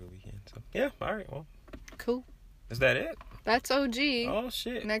LA every weekend. So, yeah, all right, well. Cool. Is that it? That's OG. Oh,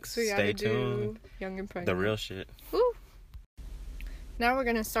 shit. Next we gotta do Young and Pregnant. The real shit. Woo. Now we're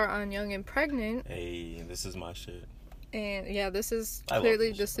gonna start on Young and Pregnant. Hey, this is my shit. And, yeah, this is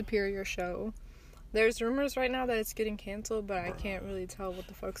clearly the superior show. There's rumors right now that it's getting canceled, but I can't really tell what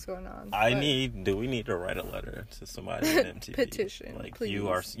the fuck's going on. Do we need to write a letter to somebody at MTV? Petition, like, please.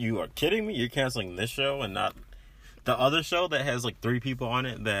 You are kidding me? You're canceling this show and not the other show that has, like, 3 people on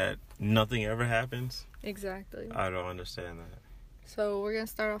it that nothing ever happens? Exactly. I don't understand that. So, we're gonna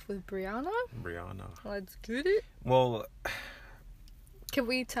start off with Brianna. Brianna. Let's get it. Well, can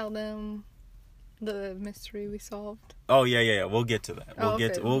we tell them The mystery we solved. Oh yeah. We'll get to that. We'll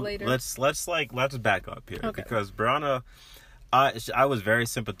get to later. Let's back up here, Okay. because Brianna, I was very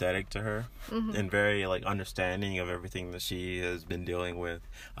sympathetic to her, and very like understanding of everything that she has been dealing with.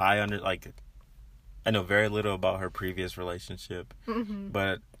 I know very little about her previous relationship,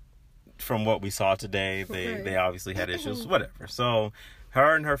 but from what we saw today, they obviously had issues. Whatever. So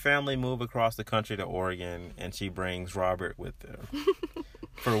her and her family move across the country to Oregon, and she brings Robert with them.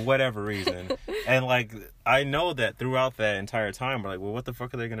 For whatever reason. And like, I know that throughout that entire time, we're like, well, what the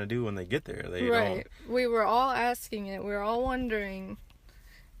fuck are they gonna do when they get there? They Right. We were all asking it. We were all wondering.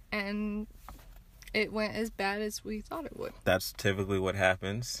 And it went as bad as we thought it would. That's typically what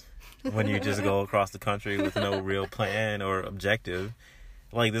happens when you just go across the country with no real plan or objective.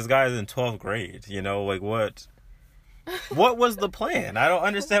 Like, this guy's in 12th grade, you know? Like, what was the plan? I don't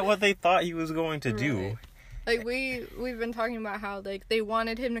understand what they thought he was going to do. Right. Like, we've been talking about how, like, they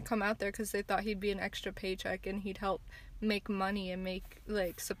wanted him to come out there because they thought he'd be an extra paycheck and he'd help make money and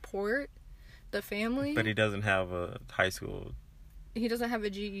support the family. But he doesn't have a high school. He doesn't have a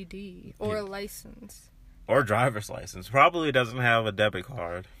GED or a license. Or driver's license. Probably doesn't have a debit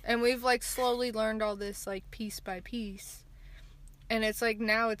card. And we've, like, slowly learned all this, like, piece by piece. And it's like,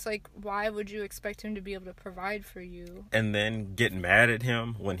 now it's like, why would you expect him to be able to provide for you? And then get mad at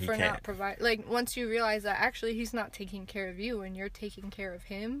him when he for can't. not provide. Like, once you realize that actually he's not taking care of you and you're taking care of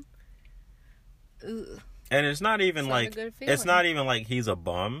him. Ugh. And it's not even it's not even like he's a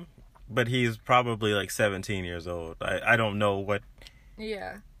bum, but he's probably like 17 years old. I don't know what.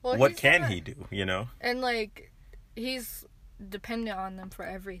 Yeah. Well, what can he do? You know. And like, he's dependent on them for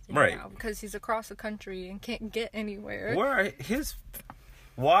everything now because he's across the country and can't get anywhere.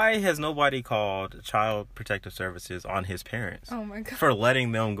 Why has nobody called Child Protective Services on his parents? Oh my god. For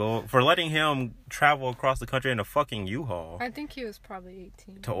letting him travel across the country in a fucking U-Haul. I think he was probably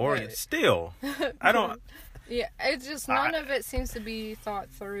 18. To Oregon. Still. I don't. Yeah, it's just none of it seems to be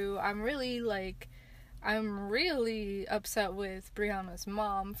thought through. I'm really upset with Brianna's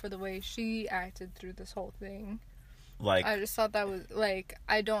mom for the way she acted through this whole thing. Like, I just thought that was, like,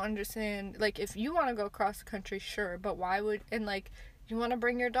 I don't understand. Like, if you want to go across the country, sure, but why would, and, like, you want to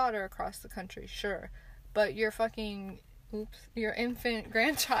bring your daughter across the country, sure, but your infant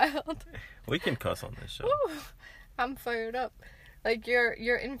grandchild. We can cuss on this show. Ooh, I'm fired up. Like, your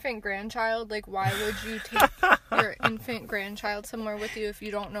infant grandchild, like, why would you take your infant grandchild somewhere with you if you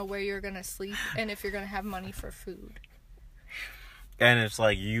don't know where you're going to sleep and if you're going to have money for food? And it's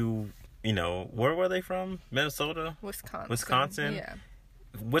like, you know, where were they from? Minnesota? Wisconsin? Yeah.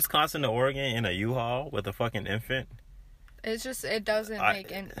 Wisconsin to Oregon in a U-Haul with a fucking infant? It's just, it doesn't I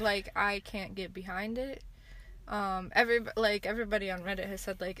can't get behind it. Everybody on Reddit has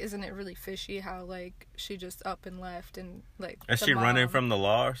said, like, isn't it really fishy how, like, she just up and left and, like, is she running from the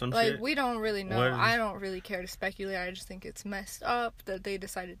law or some shit? Like, we don't really know. I don't really care to speculate. I just think it's messed up that they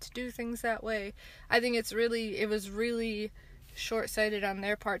decided to do things that way. I think it was really short-sighted on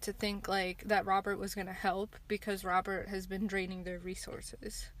their part to think, like, that Robert was going to help because Robert has been draining their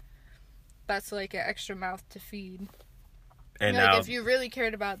resources. That's, like, an extra mouth to feed. And like, if you really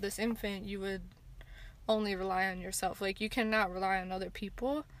cared about this infant, you would only rely on yourself. Like, you cannot rely on other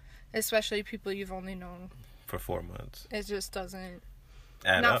people, especially people you've only known for 4 months. It just doesn't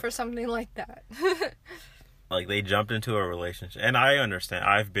add up for something like that. Like, they jumped into a relationship, and I understand.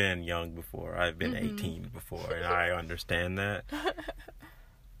 I've been young before. I've been 18 before, and I understand that.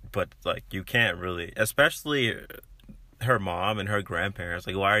 But, like, you can't really, especially her mom and her grandparents,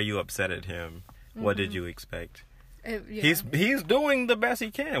 like, why are you upset at him? What did you expect? He's doing the best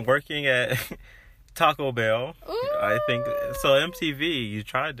he can, working at Taco Bell. Ooh. I think so. MTV, you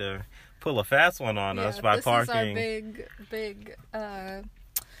tried to pull a fast one on us by parking. This is our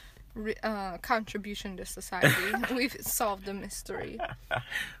big contribution to society. We've solved the mystery.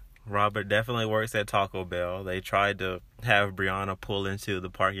 Robert definitely works at Taco Bell. They tried to have Brianna pull into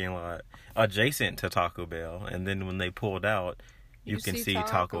the parking lot adjacent to Taco Bell, and then when they pulled out, you can see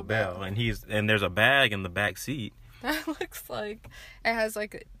Taco Bell, and there's a bag in the back seat. That looks like it has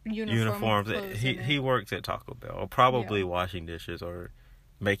like uniforms. He works at Taco Bell, probably washing dishes or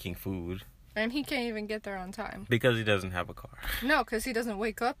making food. And he can't even get there on time because he doesn't have a car. No, because he doesn't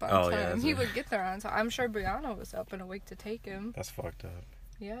wake up on time. He would get there on time. I'm sure Brianna was up and awake to take him. That's fucked up.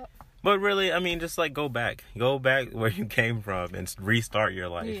 Yeah. But really, I mean, just like go back where you came from and restart your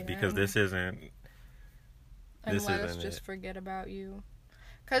life because this isn't. And let us just forget about you,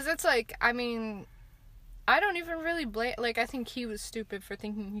 because it's like, I mean, I don't even really blame. Like, I think he was stupid for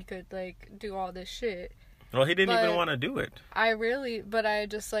thinking he could like do all this shit. Well, he didn't even want to do it. I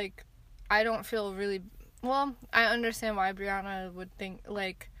just like, I don't feel really. Well, I understand why Brianna would think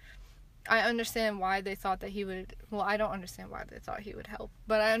like, I understand why they thought that he would... Well, I don't understand why they thought he would help.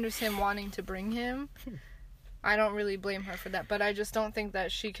 But I understand wanting to bring him. I don't really blame her for that. But I just don't think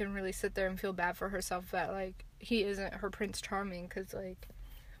that she can really sit there and feel bad for herself that, like, he isn't her Prince Charming. Because, like,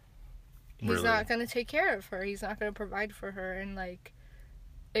 he's not going to take care of her. He's not going to provide for her. And, like,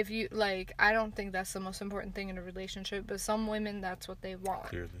 if you... Like, I don't think that's the most important thing in a relationship. But some women, that's what they want.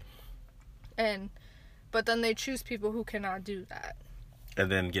 Clearly. But then they choose people who cannot do that. And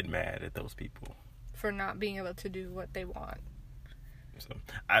then get mad at those people for not being able to do what they want. So,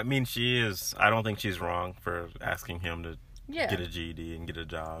 I mean, I don't think she's wrong for asking him to get a GED and get a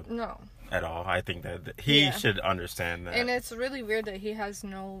job. No. At all. I think that he should understand that. And it's really weird that he has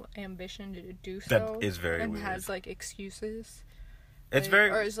no ambition to do so. That is very weird. And has, like, excuses. It's like, very...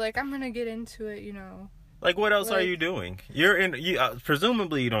 Or is like, I'm going to get into it, you know. Like, what else are you doing?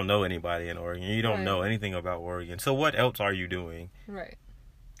 Presumably you don't know anybody in Oregon. You don't know anything about Oregon. So what else are you doing? Right.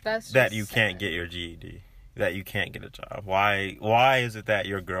 That's that you can't get your GED. That you can't get a job. Why is it that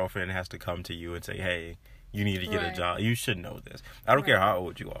your girlfriend has to come to you and say, hey, you need to get a job? You should know this. I don't care how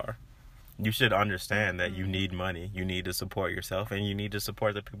old you are. You should understand that you need money. You need to support yourself. And you need to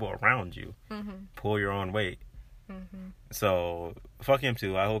support the people around you. Pull your own weight. So fuck him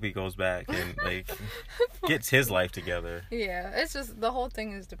too. I hope he goes back and like gets his life together. Yeah, it's just the whole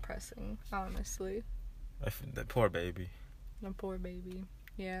thing is depressing, honestly. That poor baby. The poor baby.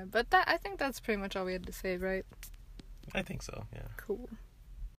 Yeah, but I think that's pretty much all we had to say, right? I think so. Yeah. Cool.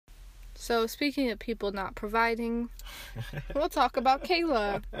 So speaking of people not providing, we'll talk about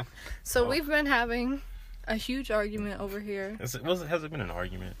Kayla. So we've been having a huge argument over here. Has it been an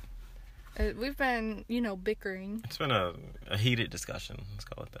argument? We've been, bickering. It's been a heated discussion. Let's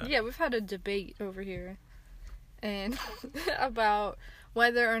call it that. Yeah, we've had a debate over here. And about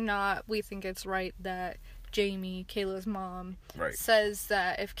whether or not we think it's right that Jamie, Kayla's mom, says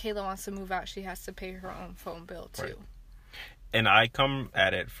that if Kayla wants to move out, she has to pay her own phone bill, too. Right. And I come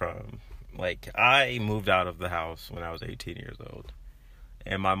at it from, like, I moved out of the house when I was 18 years old.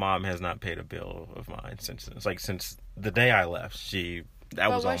 And my mom has not paid a bill of mine since the day I left.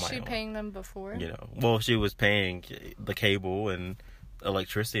 Was she paying them before? Well, she was paying the cable and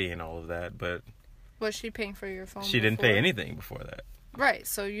electricity and all of that, but... Was she paying for your phone She didn't pay anything before that. Right,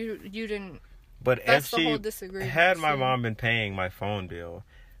 so you didn't... But if she had my mom been paying my phone bill,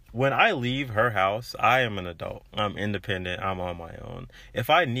 when I leave her house, I am an adult. I'm independent. I'm on my own. If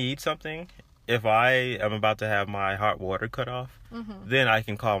I need something... If I am about to have my hot water cut off, then I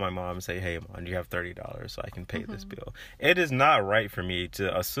can call my mom and say, hey, Mom, you have $30 so I can pay this bill. It is not right for me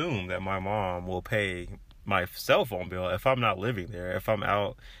to assume that my mom will pay my cell phone bill if I'm not living there, if I'm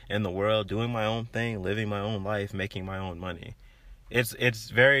out in the world doing my own thing, living my own life, making my own money. It's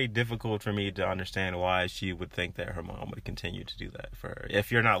very difficult for me to understand why she would think that her mom would continue to do that for her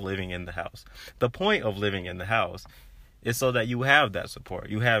if you're not living in the house. The point of living in the house is so that you have that support.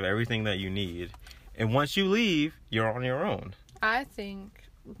 You have everything that you need. And once you leave, you're on your own. I think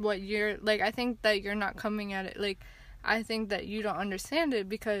I think that you're not coming at it. I think that you don't understand it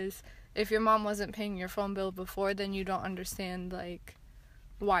because if your mom wasn't paying your phone bill before, then you don't understand,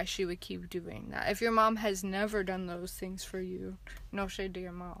 why she would keep doing that. If your mom has never done those things for you, no shade to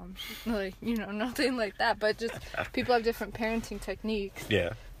your mom. Nothing like that. But just people have different parenting techniques.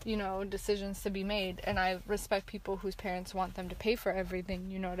 Yeah. Decisions to be made, and I respect people whose parents want them to pay for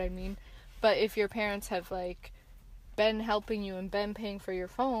everything, you know what I mean? But if your parents have, been helping you and been paying for your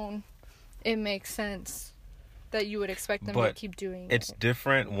phone, it makes sense that you would expect them to keep doing it. It's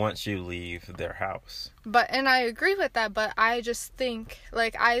different once you leave their house. And I agree with that, but I just think,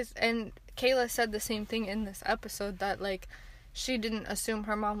 and Kayla said the same thing in this episode, that, she didn't assume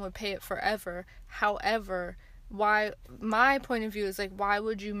her mom would pay it forever. However... my point of view is why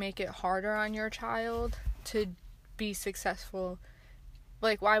would you make it harder on your child to be successful?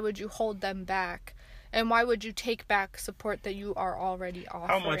 Why would you hold them back? And why would you take back support that you are already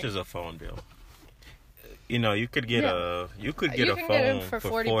offering? How much is a phone bill? You could get a phone for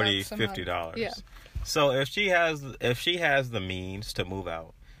 $40, $50. Yeah. So if she has the means to move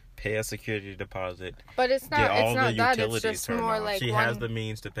out, pay a security deposit, but it's not. Get all it's not the that. utilities It's just turned more on. She has the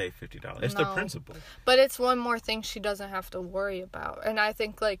means to pay $50. It's the principle. But it's one more thing she doesn't have to worry about, and I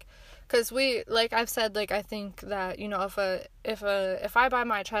think because I've said I think that if I buy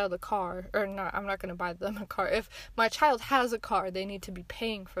my child a car or not, I'm not gonna buy them a car. If my child has a car, they need to be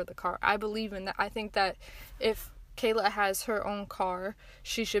paying for the car. I believe in that. I think that if Kayla has her own car,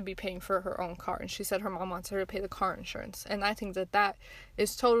 she should be paying for her own car. And she said her mom wants her to pay the car insurance. And I think that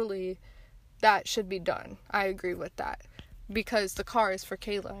is totally, that should be done. I agree with that. Because the car is for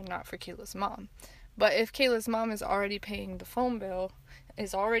Kayla and not for Kayla's mom. But if Kayla's mom is already paying the phone bill,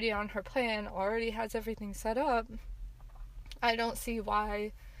 is already on her plan, already has everything set up, I don't see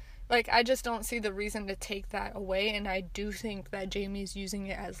why. Like, I just don't see the reason to take that away, and I do think that Jamie's using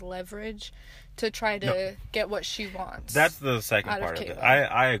it as leverage to try to get what she wants. That's the second part of it.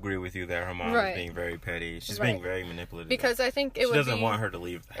 I agree with you there. Her mom is being very petty. She's being very manipulative. Because I think she doesn't want her to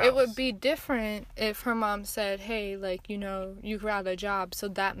leave the house. It would be different if her mom said, hey, like, you know, you got a job, so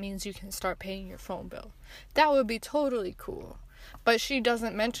that means you can start paying your phone bill. That would be totally cool. But she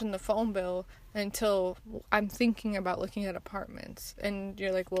doesn't mention the phone bill until I'm thinking about looking at apartments. And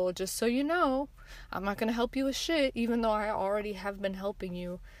you're like, well, just so you know, I'm not going to help you with shit, even though I already have been helping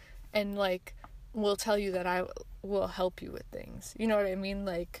you. And, like, will tell you that I will help you with things. You know what I mean?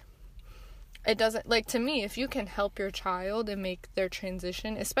 Like, it doesn't, like, to me, if you can help your child and make their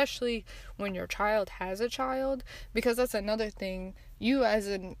transition, especially when your child has a child, because that's another thing, you as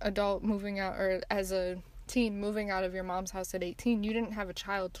an adult moving out, or as a teen moving out of your mom's house at 18, you didn't have a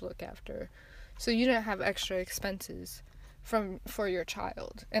child to look after. So you didn't have extra expenses for your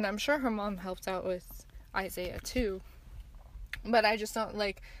child. And I'm sure her mom helped out with Isaiah too. But I just don't,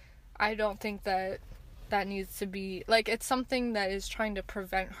 like, I don't think that needs to be, like, it's something that is trying to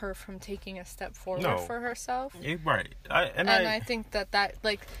prevent her from taking a step forward for herself. Right. I think that,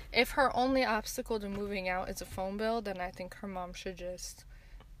 like, if her only obstacle to moving out is a phone bill, then I think her mom should just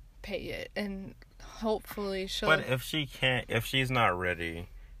pay it. And hopefully she'll... But if she's not ready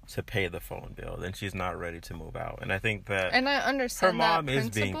to pay the phone bill, then she's not ready to move out. And I think that... And I understand her mom that is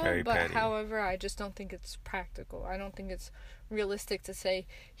being very but petty. However, I just don't think it's practical. I don't think it's realistic to say,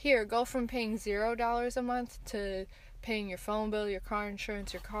 here, go from paying $0 a month to paying your phone bill, your car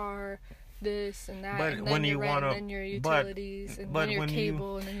insurance, your car, this and that, but and then your rent, and then your utilities, and then your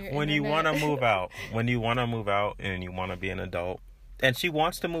cable, and then your internet. When you want to move out, and you want to be an adult, and she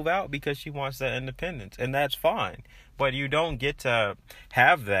wants to move out because she wants that independence, and that's fine. But you don't get to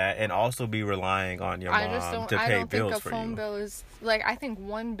have that and also be relying on your mom to pay bills for you. I don't think a phone bill is, like, I think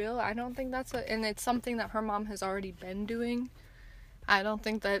one bill, I don't think that's and it's something that her mom has already been doing. I don't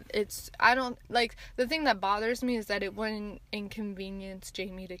think that the thing that bothers me is that it wouldn't inconvenience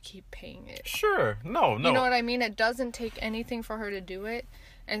Jamie to keep paying it. Sure. No. You know what I mean? It doesn't take anything for her to do it.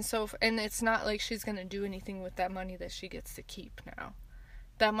 And so, and it's not like she's going to do anything with that money that she gets to keep now.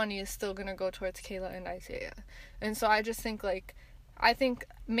 That money is still going to go towards Kayla and Isaiah. And so I just think, like, I think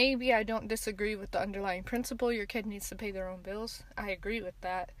maybe I don't disagree with the underlying principle. Your kid needs to pay their own bills. I agree with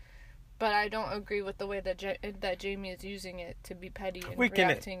that. But I don't agree with the way that Jamie is using it to be petty and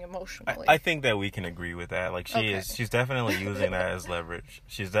reacting emotionally. I think that we can agree with that. Like, she's definitely using that as leverage.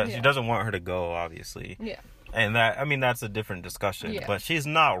 She doesn't want her to go, obviously. Yeah. And that's a different discussion. Yeah. But she's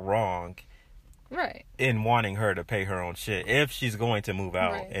not wrong. Right. In wanting her to pay her own shit if she's going to move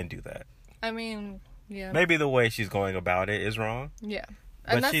out and do that. I mean, yeah. Maybe the way she's going about it is wrong. Yeah.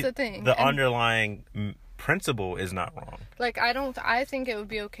 And that's the thing. The underlying principle is not wrong. Like, I think it would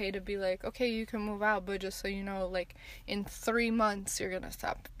be okay to be like, okay, you can move out, but just so you know, like, in 3 months I'm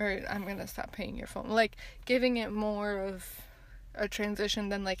gonna stop paying your phone. Like, giving it more of a transition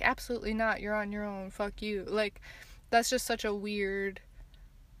than, like, absolutely not, you're on your own, fuck you. Like, that's just such a weird,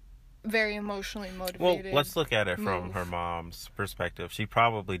 very emotionally motivated. Well, let's look at it from her mom's perspective. She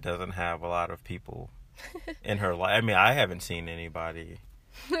probably doesn't have a lot of people in her life. I mean, I haven't seen anybody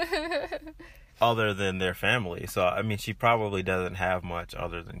other than their family. So, I mean, she probably doesn't have much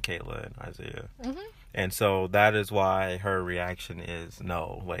other than Kayla and Isaiah. Mm-hmm. And so that is why her reaction is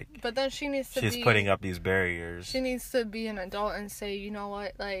no. Like, but then she's putting up these barriers. She needs to be an adult and say, you know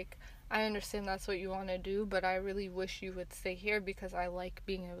what, like, I understand that's what you want to do, but I really wish you would stay here because I like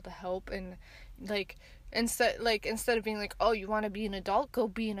being able to help. And, like, instead of being like, oh, you want to be an adult, go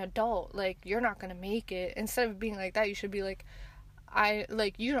be an adult. Like, you're not going to make it. Instead of being like that, you should be like,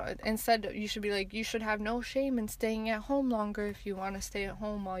 you should be like, you should have no shame in staying at home longer if you want to stay at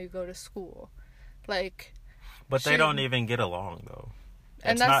home while you go to school. Like, but they don't even get along, though.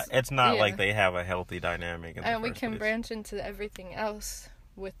 It's not like they have a healthy dynamic in the and we can place. Branch into everything else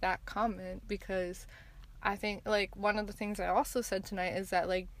with that comment, because I think, like, one of the things I also said tonight is that,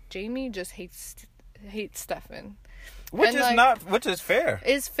 like, Jamie just hates Stefan, which is fair.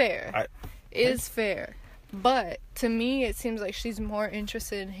 Is fair. Is fair. But to me, it seems like she's more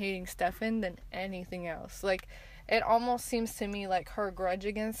interested in hating Stefan than anything else. Like, it almost seems to me like her grudge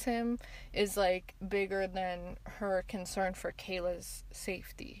against him is, like, bigger than her concern for Kayla's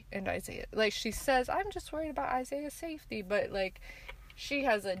safety and Isaiah. Like, she says, I'm just worried about Isaiah's safety, but, like, she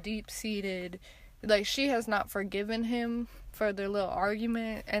has a deep-seated, like, she has not forgiven him for their little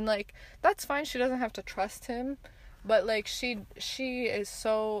argument, and, like, that's fine, she doesn't have to trust him, But, like, she is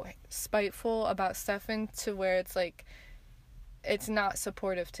so spiteful about Stefan to where it's, like, it's not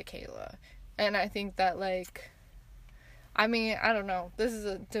supportive to Kayla. And I think that, like, I mean, I don't know. This is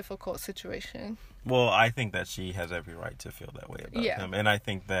a difficult situation. Well, I think that she has every right to feel that way about him. And I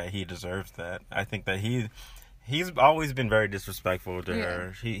think that he deserves that. I think that he's always been very disrespectful to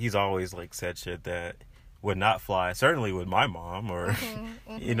her. He's always, like, said shit that would not fly, certainly with my mom, or,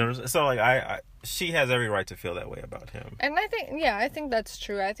 you know, so, like, she has every right to feel that way about him. And I think that's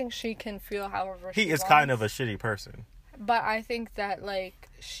true. I think she can feel however she He is wants. kind of a shitty person. But I think that, like,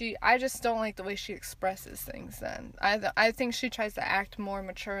 I just don't like the way she expresses things then. I think she tries to act more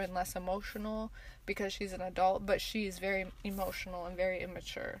mature and less emotional because she's an adult, but she is very emotional and very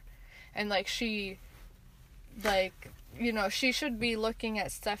immature. And, like, she, like, you know, she should be looking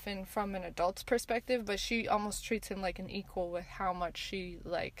at Stefan from an adult's perspective, but she almost treats him like an equal with how much she,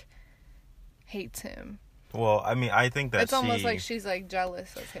 like, hates him. Well, I mean, I think that it's almost like she's, like,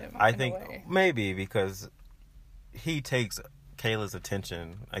 jealous of him. I think maybe because he takes Kayla's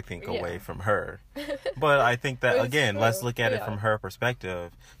attention, I think, away from her. But I think that, again, let's look at it from her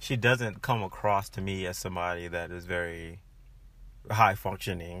perspective. She doesn't come across to me as somebody that is very high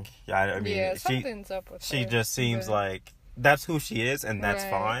functioning. I mean, something's up with her. She just seems like that's who she is, and that's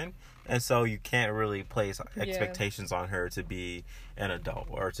fine. And so you can't really place expectations on her to be an adult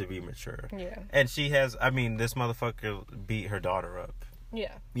or to be mature. Yeah. And she has, I mean, this motherfucker beat her daughter up.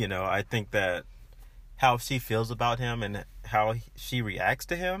 Yeah. You know, I think that how she feels about him and how she reacts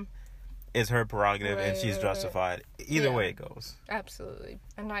to him is her prerogative, and she's justified. Either way it goes. Absolutely.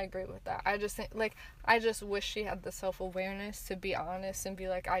 And I agree with that. I just think, like, I just wish she had the self-awareness to be honest and be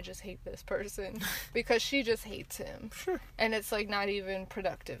like, I just hate this person. Because she just hates him. Sure. And it's, like, not even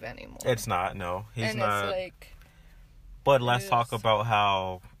productive anymore. It's not, no. He's not. It's, like... But let's talk about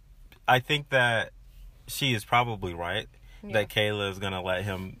how... I think that she is probably right. That Kayla is going to let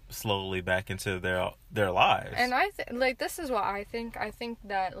him slowly back into their lives. And like, this is what I think. I think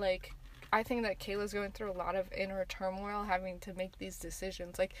that Kayla's going through a lot of inner turmoil having to make these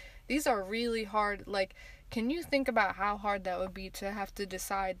decisions. Like, these are really hard. Like, can you think about how hard that would be to have to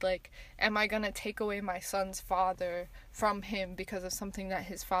decide, like, am I going to take away my son's father from him because of something that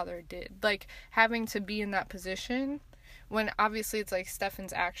his father did? Like, having to be in that position... When obviously it's like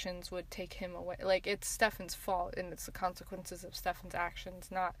Stefan's actions would take him away. Like, it's Stefan's fault and it's the consequences of Stefan's actions,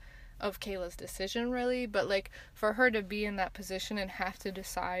 not of Kayla's decision, really. But, like, for her to be in that position and have to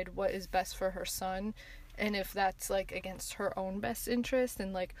decide what is best for her son, and if that's, like, against her own best interest,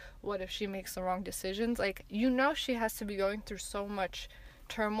 and, like, what if she makes the wrong decisions? Like, you know, she has to be going through so much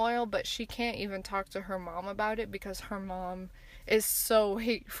turmoil, but she can't even talk to her mom about it because her mom is so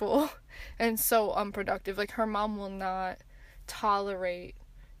hateful and so unproductive. Like, her mom will not tolerate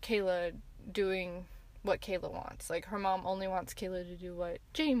Kayla doing what Kayla wants. Like, her mom only wants Kayla to do what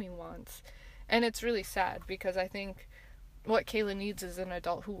Jamie wants. And it's really sad because I think what Kayla needs is an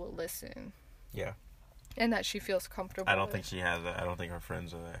adult who will listen. Yeah. And that she feels comfortable I don't think she has that. I don't think her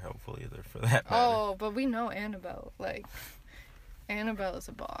friends are that helpful either, for that matter. Oh, but we know Annabelle. Like, Annabelle is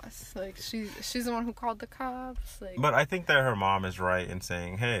a boss. Like, she's the one who called the cops. Like, but I think that her mom is right in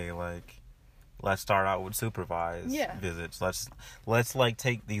saying, hey, like, let's start out with supervised visits. Let's like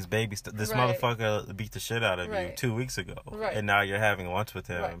take these babies. This motherfucker beat the shit out of you 2 weeks ago, and now you're having lunch with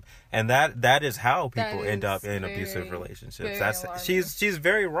him, and that is how people end up in abusive relationships. That's she's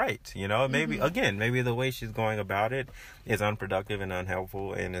very right. You know, maybe maybe the way she's going about it is unproductive and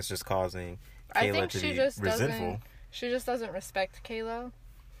unhelpful, and it's just causing Kayla to be resentful. She just doesn't respect Kayla.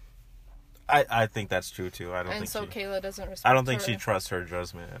 I think that's true too. Kayla doesn't respect I don't think her. she trusts her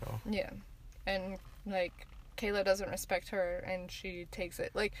judgment at all. Yeah. And, like, Kayla doesn't respect her, and she takes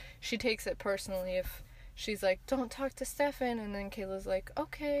it personally if she's like, don't talk to Stefan, and then Kayla's like,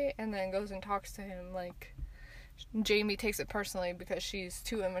 okay, and then goes and talks to him. Like, Jamie takes it personally because she's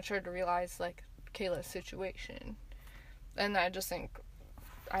too immature to realize, like, Kayla's situation. And I think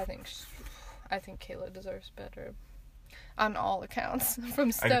Kayla deserves better. On all accounts.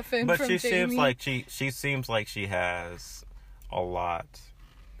 From Stefan, but from she Jamie. seems like she has a lot.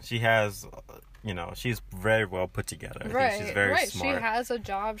 She has, you know, she's very well put together. I think she's very smart. She has a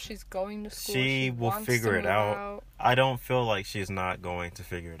job. She's going to school. She will figure it out. I don't feel like she's not going to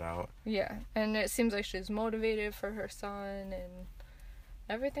figure it out. Yeah, and it seems like she's motivated for her son and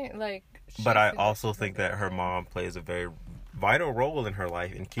everything. Like, but I also think that her mom plays a very vital role in her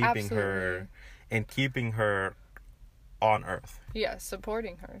life in keeping her on Earth. Yeah,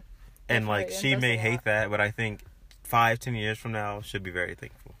 supporting her. And like, she may hate that, but I think 5-10 years from now she'll be very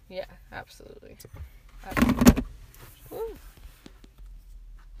thankful. Yeah, absolutely.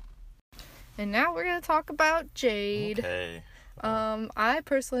 And now we're gonna talk about Jade. Okay. I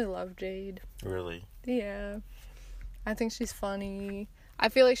personally love Jade. Really? Yeah. I think she's funny. I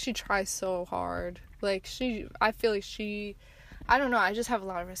feel like she tries so hard. I don't know, I just have a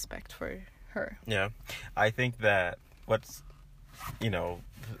lot of respect for her. Yeah. I think that what's,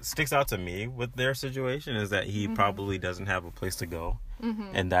 sticks out to me with their situation is that he probably doesn't have a place to go.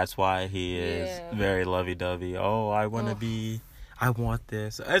 Mm-hmm. And that's why he is very lovey-dovey. Oh, I want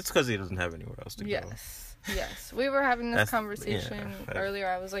this. It's because he doesn't have anywhere else to go. Yes. We were having this conversation earlier.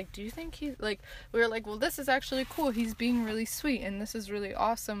 I was like, do you think we were like, well, this is actually cool. He's being really sweet and this is really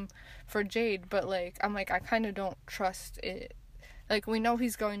awesome for Jade. But, I'm like, I kind of don't trust it. Like, we know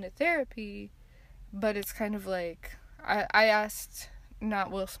he's going to therapy, but it's kind of like, I asked,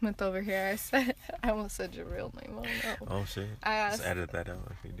 not Will Smith over here, I almost said your real name. Oh, no. Oh, shit. Just edit that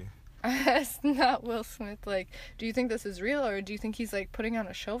out if you do. I asked not Will Smith, do you think this is real, or do you think he's, putting on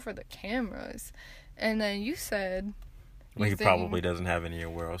a show for the cameras? And then you said... Well, he probably doesn't have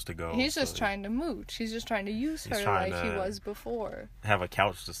anywhere else to go. He's just trying to mooch. He's just trying to use her like he was before. Have a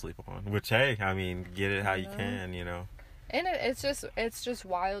couch to sleep on. Which, hey, I mean, get it how you can, And it's just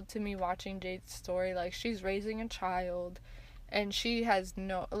wild to me watching Jade's story. She's raising a child... And she has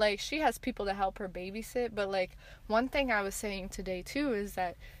she has people to help her babysit. But, one thing I was saying today, too, is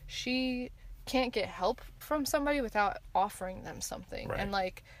that she can't get help from somebody without offering them something. Right. And,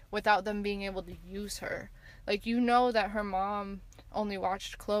 without them being able to use her. That her mom only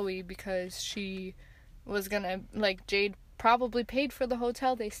watched Chloe because she was gonna, Jade probably paid for the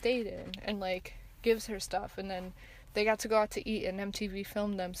hotel they stayed in. And, gives her stuff. And then they got to go out to eat and MTV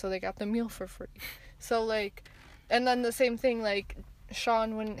filmed them. So they got the meal for free. So, and then the same thing,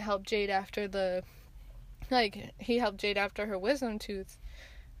 Sean wouldn't help Jade after he helped Jade after her wisdom tooth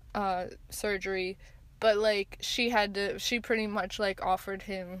surgery, but, she pretty much, offered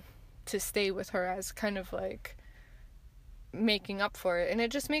him to stay with her as kind of, making up for it. And it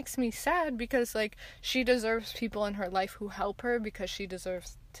just makes me sad because, she deserves people in her life who help her because she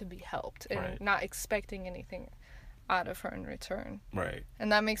deserves to be helped and not expecting anything out of her in return. Right.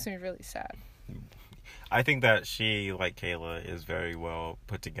 And that makes me really sad. I think that she, like Kayla, is very well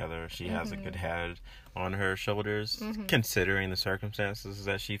put together. She has a good head on her shoulders, considering the circumstances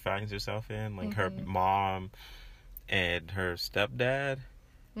that she finds herself in. Her mom and her stepdad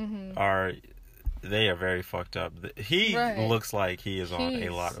are very fucked up. He looks like he is on a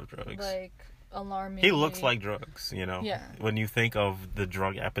lot of drugs. Alarming. He looks like drugs, Yeah. When you think of the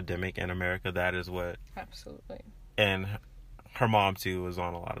drug epidemic in America, that is what... Absolutely. And... her mom, too, was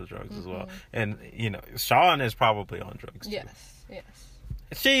on a lot of drugs as well. And, Sean is probably on drugs, too. Yes.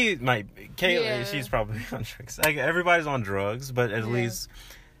 She might be. Kayla, she's probably on drugs. Everybody's on drugs, but at least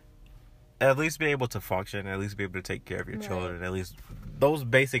be able to function, at least be able to take care of your children. At least those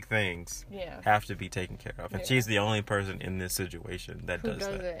basic things have to be taken care of. And she's the only person in this situation that does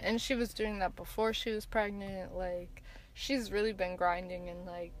that. It. And she was doing that before she was pregnant. She's really been grinding and,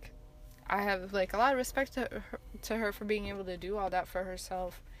 I have, a lot of respect to her for being able to do all that for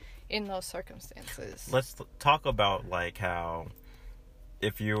herself in those circumstances. Let's talk about, how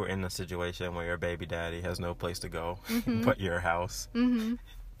if you're in a situation where your baby daddy has no place to go but your house.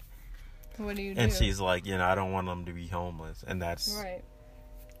 What do you do? And she's like, I don't want him to be homeless. And that's... Right.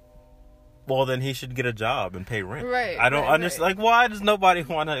 Well, then he should get a job and pay rent. Right. I don't understand. Why does nobody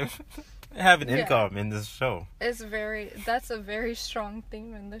want to... have an income in this show? That's a very strong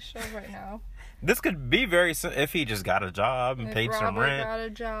theme in this show right now. This could be if he just got a job and paid some rent. If Robert got a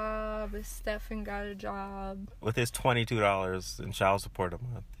job, if Stefan got a job. With his $22 in child support a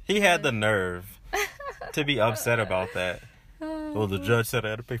month. He had the nerve to be upset about that. Well, the judge said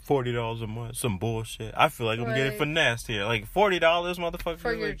I had to pay $40 a month. Some bullshit. I feel like I'm getting finessed here. $40, motherfucker.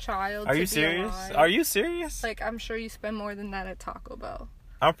 For your child. Are you serious? Are you serious? I'm sure you spend more than that at Taco Bell.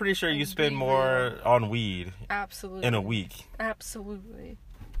 I'm pretty sure you spend more on weed. Absolutely. In a week. Absolutely.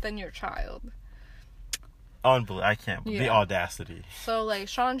 Than your child. Unbelievable. I can't believe the audacity. So,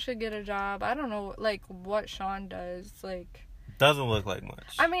 Sean should get a job. I don't know, what Sean does. Doesn't look like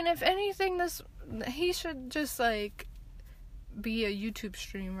much. I mean, if anything, he should just, be a YouTube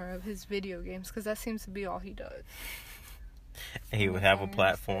streamer of his video games, because that seems to be all he does. He would have a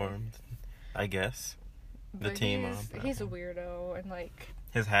platform, I guess. But he's a weirdo, and,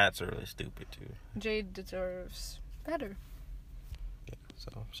 his hats are really stupid, too. Jade deserves better. Yeah,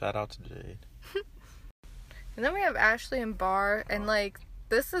 so, shout out to Jade. And then we have Ashley and Bar, and,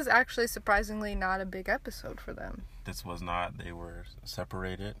 this is actually surprisingly not a big episode for them. This was not. They were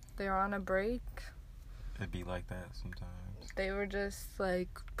separated. They were on a break. It'd be like that sometimes. They were just,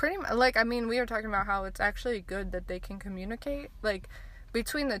 pretty much, we were talking about how it's actually good that they can communicate.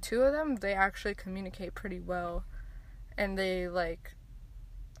 between the two of them, they actually communicate pretty well. And they, like,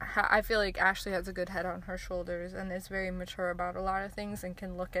 I feel like Ashley has a good head on her shoulders and is very mature about a lot of things and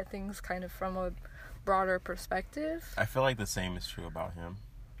can look at things kind of from a broader perspective. I feel like the same is true about him.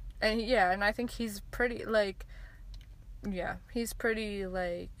 And, yeah, and I think he's pretty, like, he's pretty,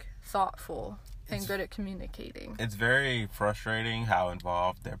 like, thoughtful and good at communicating. It's very frustrating how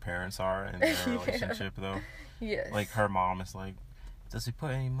involved their parents are in their relationship, though. Yes. Like, her mom is like, does he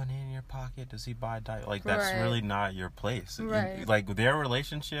put any money in your pocket? Does he buy diet? Like, that's really not your place. Right. Like, their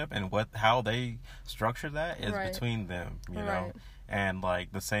relationship and how they structure that is between them, you know? And,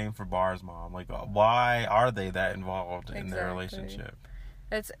 like, the same for Bar's mom. Like, why are they that involved in their relationship?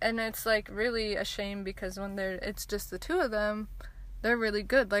 It's like really a shame because when it's just the two of them, they're really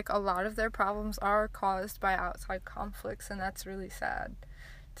good. Like, a lot of their problems are caused by outside conflicts, and that's really sad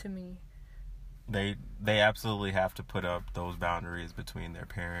to me. They absolutely have to put up those boundaries between their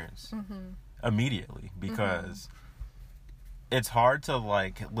parents immediately, because it's hard to,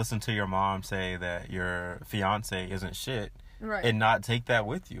 like, listen to your mom say that your fiance isn't shit and not take that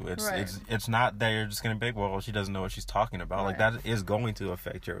with you. It's not that you're just gonna be, well, she doesn't know what she's talking about. Like, that is going to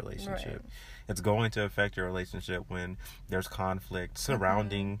affect your relationship. It's going to affect your relationship when there's conflict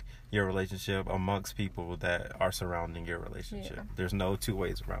surrounding your relationship amongst people that are surrounding your relationship. There's no two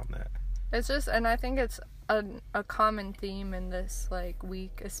ways around that. It's just, and I think it's a common theme in this, like,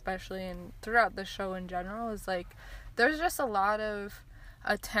 week, especially, and throughout the show in general, is, like, there's just a lot of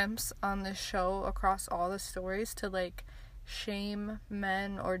attempts on this show across all the stories to, like, shame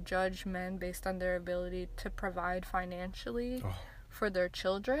men or judge men based on their ability to provide financially for their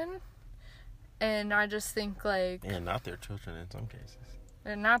children. And I just think, like... And not their children in some cases.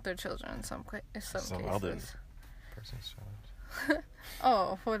 And not their children in some cases. Some other person's child.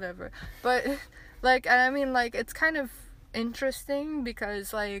 Oh, whatever. But, like, I mean, like, it's kind of interesting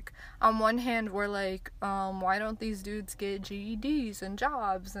because, like, on one hand, we're like, why don't these dudes get GEDs and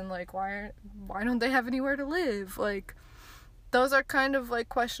jobs? And, like, why don't they have anywhere to live? Like, those are kind of, like,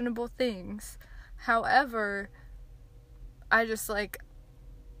 questionable things. However, I just, like,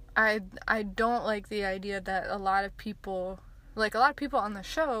 I don't like the idea that a lot of people on the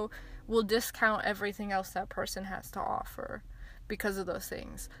show will discount everything else that person has to offer because of those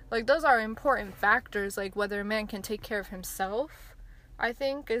things. Like, those are important factors, like whether a man can take care of himself, I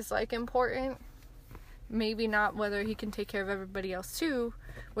think, is, like, important. Maybe not whether he can take care of everybody else too,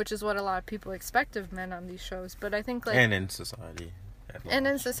 which is what a lot of people expect of men on these shows. But I think, like... And in society.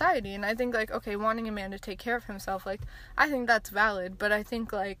 And I think, like, okay, wanting a man to take care of himself, like, I think that's valid, but I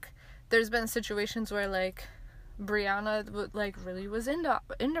think, like, there's been situations where, like, Brianna, like, really was into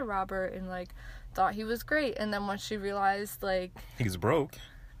Robert and, like, thought he was great, and then once she realized, like... He's broke.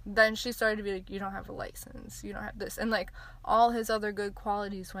 Then she started to be like, you don't have a license, you don't have this, and, like, all his other good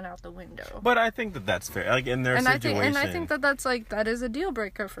qualities went out the window. But I think that that's fair, like, in their situation. I think that that's, like, that is a deal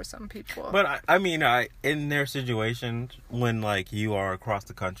breaker for some people. But I mean, in their situation, when, like, you are across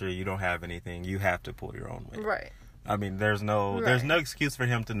the country, you don't have anything, you have to pull your own weight. Right. I mean, there's no excuse for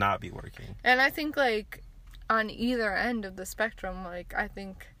him to not be working. And I think, like, on either end of the spectrum, like, I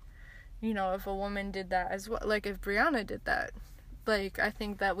think, you know, if a woman did that as well, like, if Brianna did that, like, I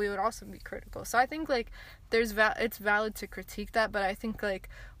think that we would also be critical. So I think, like, it's valid to critique that, but I think, like,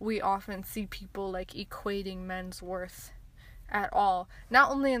 we often see people, like, equating men's worth at all.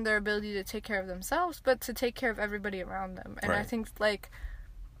 Not only in their ability to take care of themselves, but to take care of everybody around them. And I think, like,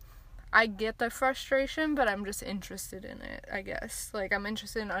 I get the frustration, but I'm just interested in it, I guess. Like, I'm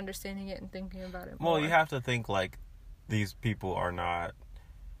interested in understanding it and thinking about it more. Well, you have to think, like, these people are not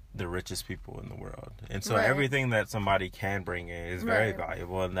the richest people in the world, and so everything that somebody can bring in is very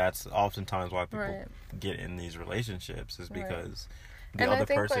valuable, and that's oftentimes why people get in these relationships, is because the other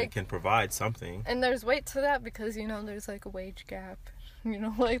person, like, can provide something. And there's weight to that because, you know, there's, like, a wage gap, you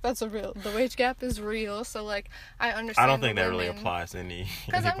know, like, the wage gap is real, so, like, I understand. I don't think that really applies to anybody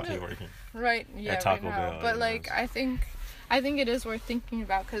working at Taco Bell, but, like, I think it is worth thinking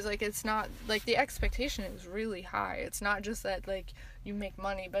about, because, like, it's not, like, the expectation is really high. It's not just that, like, you make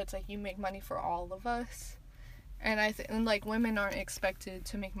money, but it's, like, you make money for all of us. And and, like, women aren't expected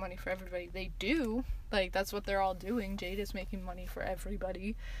to make money for everybody. They do. Like, that's what they're all doing. Jade is making money for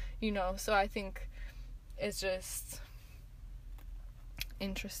everybody, you know. So I think it's just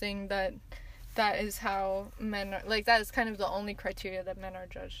interesting that is how men are, like, that is kind of the only criteria that men are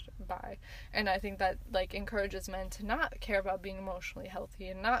judged by. And I think that, like, encourages men to not care about being emotionally healthy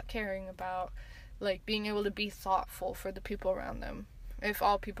and not caring about, like, being able to be thoughtful for the people around them. if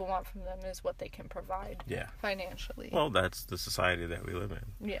all people want from them is what they can provide financially. Well, that's the society that we live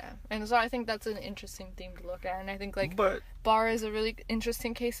in. Yeah. And so I think that's an interesting theme to look at. And I think, like, but Barr is a really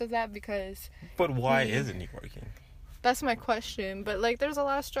interesting case of that because... But why isn't he working? That's my question. But, like, there's a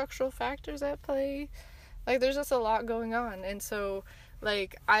lot of structural factors at play. Like, there's just a lot going on. And so,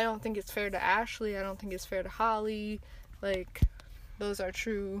 like, I don't think it's fair to Ashley. I don't think it's fair to Holly. Like, those are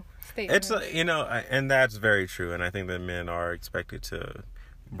true statements. It's, and that's very true. And I think that men are expected to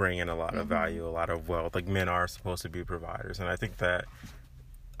bring in a lot of value, a lot of wealth. Like, men are supposed to be providers. And I think that,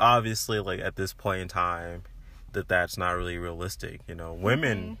 obviously, like, at this point in time, that's not really realistic.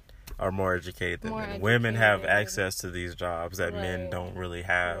 Women are more educated than men. Women have access to these jobs that men don't really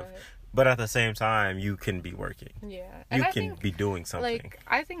have. Right. But at the same time, you can be working. Yeah. And you can be doing something. Like,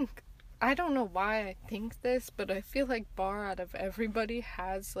 I don't know why I think this, but I feel like Barr, out of everybody,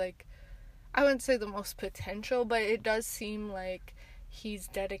 has, like, I wouldn't say the most potential, but it does seem like he's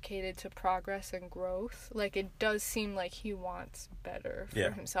dedicated to progress and growth. Like, it does seem like he wants better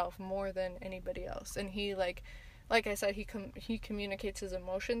for himself more than anybody else. And he, like I said, he communicates his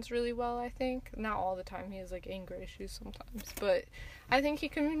emotions really well, I think. Not all the time. He has, like, anger issues sometimes. But I think he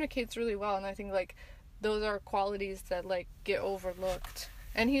communicates really well, and I think, like, those are qualities that, like, get overlooked.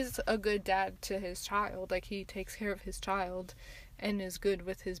 And he's a good dad to his child. Like, he takes care of his child and is good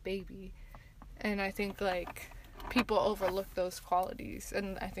with his baby. And I think, like, people overlook those qualities,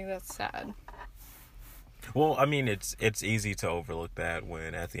 and I think that's sad. Well, I mean, it's easy to overlook that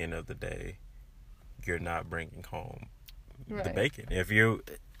when, at the end of the day, you're not bringing home the bacon. If you,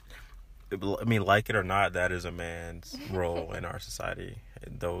 like it or not, that is a man's role in our society.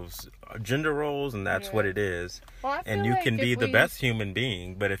 Those are gender roles, and that's what it is. Well, and you can be the best human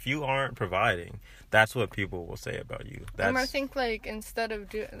being, but if you aren't providing, that's what people will say about you. I think, like, instead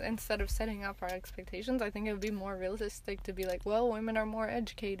of setting up our expectations, I think it would be more realistic to be like, well, women are more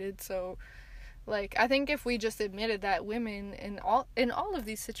educated, so, like, I think if we just admitted that women in all of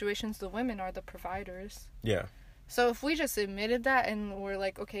these situations, the women are the providers. Yeah. So if we just admitted that and we're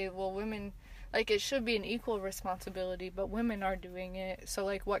like, okay, well, women, like, it should be an equal responsibility, but women are doing it. So,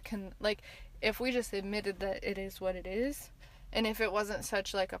 like, if we just admitted that it is what it is, and if it wasn't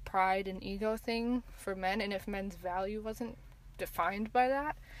such, like, a pride and ego thing for men, and if men's value wasn't defined by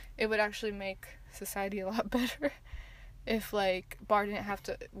that, it would actually make society a lot better. If, like, Barr didn't have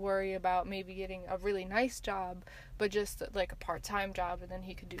to worry about maybe getting a really nice job, but just, like, a part-time job, and then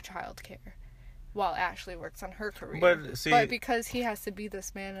he could do childcare while Ashley works on her career. But because he has to be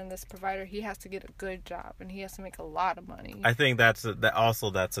this man and this provider, he has to get a good job, and he has to make a lot of money. I think that's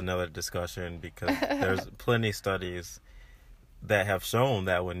another discussion, because there's plenty of studies that have shown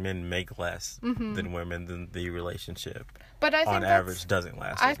that when men make less than women, then the relationship on average doesn't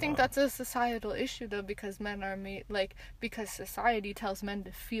last. I think that's a societal issue, though, because men are made, like, because society tells men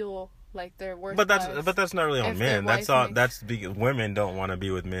to feel like they're worth less. But that's not really on men. That's because women don't want to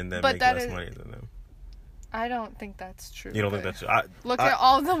be with men that make less money than them. I don't think that's true. You don't think that's true? Look at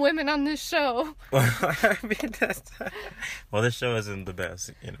all the women on this show. I mean, well, this show isn't the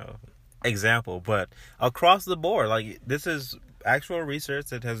best, example, but across the board, like, this is actual research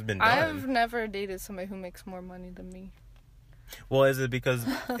that has been done. I've never dated somebody who makes more money than me. Well, is that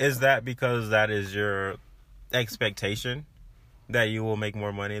because that is your expectation that you will make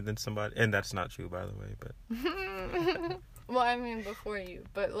more money than somebody? And that's not true, by the way, but well, I mean, before you,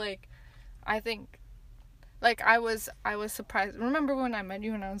 but, like, I think, like, I was surprised. Remember when I met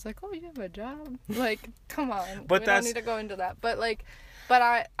you and I was like, oh, you have a job? Like, come on. But we don't need to go into that. But, like,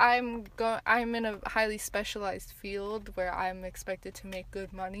 I'm in a highly specialized field where I'm expected to make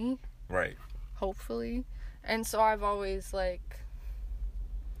good money. Right. Hopefully. And so I've always, like,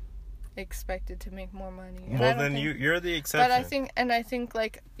 expected to make more money. And well, then you're the exception. But I think,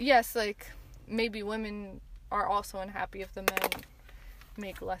 like, yes, like, maybe women are also unhappy if the men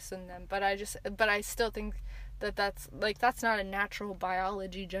make less than them. But I still think that's not a natural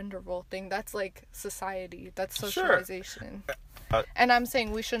biology gender role thing. That's, like, society. That's socialization. Sure. And I'm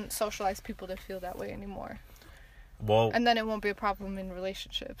saying we shouldn't socialize people to feel that way anymore. Well, and then it won't be a problem in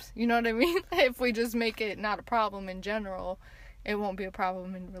relationships. You know what I mean? If we just make it not a problem in general, it won't be a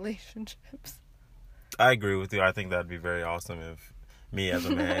problem in relationships. I agree with you. I think that'd be very awesome if me as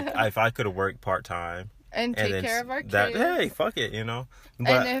a man, if I could work part-time. And take care of our kids. Hey, fuck it, But,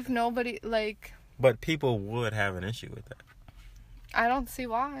 and if nobody, like... But people would have an issue with that. I don't see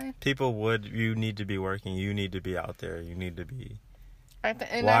why. People would. You need to be working. You need to be out there. You need to be...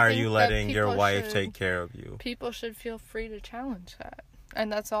 Why are you letting your wife take care of you? People should feel free to challenge that.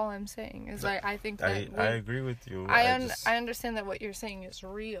 And that's all I'm saying. Is like, I think that... I agree with you. I understand that what you're saying is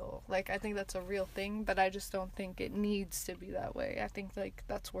real. Like, I think that's a real thing, but I just don't think it needs to be that way. I think, like,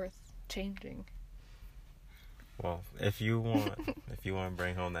 that's worth changing. Well, if you want to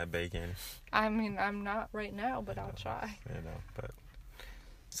bring home that bacon. I mean, I'm not right now, but I'll try. But...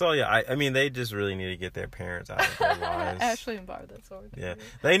 So, yeah, I mean, they just really need to get their parents out of their lives. Ashley and Barb, that's all. Yeah.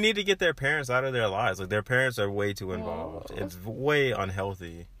 They need to get their parents out of their lives. Like, their parents are way too involved. It's way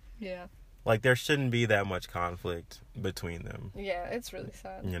unhealthy. Yeah. Like, there shouldn't be that much conflict between them. Yeah, it's really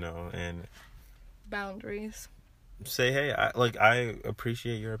sad. You know, and... Boundaries. Say, hey, I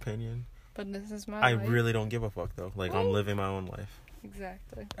appreciate your opinion. But this is my life. really don't give a fuck, though. Like, I'm living my own life.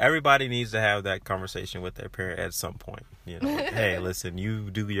 Exactly. Everybody needs to have that conversation with their parent at some point. You know, hey, listen,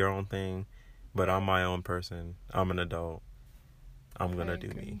 you do your own thing, but I'm my own person. I'm an adult. I'm gonna do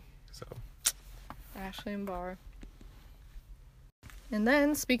me. So, Ashley and Barb. And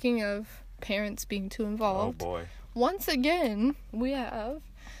then, speaking of parents being too involved, oh boy, once again we have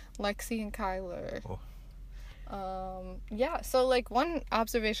Lexi and Kyler. Yeah. So, like, one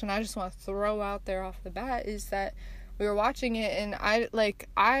observation I just want to throw out there off the bat is that we were watching it, and I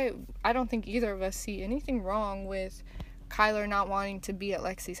don't think either of us see anything wrong with Kyler not wanting to be at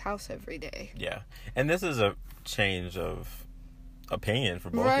Lexi's house every day. Yeah, and this is a change of opinion for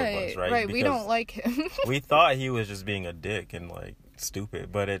both of us, right? Right, we don't like him. We thought he was just being a dick and, like,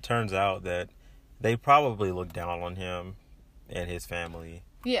 stupid, but it turns out that they probably look down on him and his family.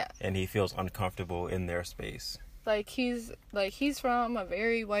 Yeah. And he feels uncomfortable in their space. He's from a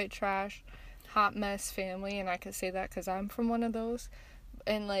very white trash, hot mess family, and I could say that because I'm from one of those.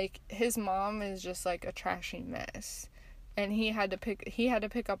 And, like, his mom is just, like, a trashy mess. And he had to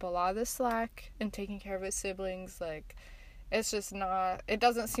pick up a lot of the slack in taking care of his siblings. Like, it's just not... It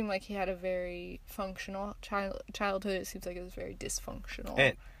doesn't seem like he had a very functional childhood. It seems like it was very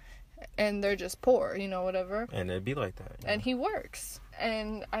dysfunctional. And they're just poor, you know, whatever. And it'd be like that. Yeah. And he works.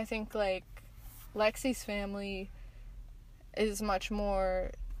 And I think, like, Lexi's family is much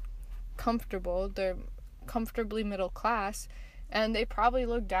more comfortable. They're comfortably middle class, and they probably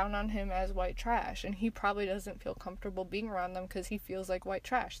look down on him as white trash, and he probably doesn't feel comfortable being around them because he feels like white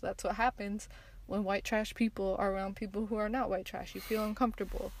trash. That's what happens when white trash people are around people who are not white trash. You feel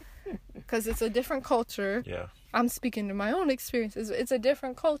uncomfortable because it's a different culture. Yeah, I'm speaking to my own experiences. It's a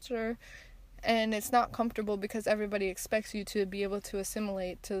different culture, and it's not comfortable because everybody expects you to be able to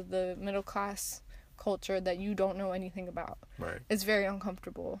assimilate to the middle class culture that you don't know anything about. Right. It's very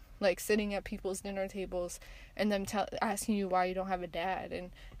uncomfortable. Like, sitting at people's dinner tables and them asking you why you don't have a dad and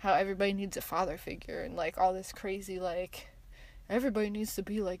how everybody needs a father figure and, like, all this crazy, like, everybody needs to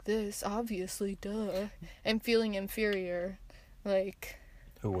be like this, obviously, duh. And feeling inferior. Like...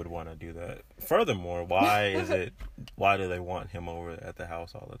 Who would want to do that? Furthermore, why do they want him over at the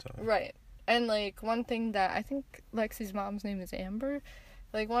house all the time? Right. And, like, one thing that I think Lexi's mom's name is Amber.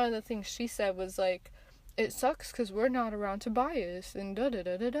 Like, one of the things she said was, like, it sucks because we're not around to buy us, and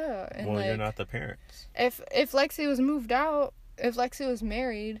da-da-da-da-da. And, well, like, you're not the parents. If Lexi was moved out, if Lexi was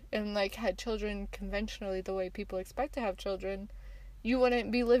married and, like, had children conventionally the way people expect to have children, you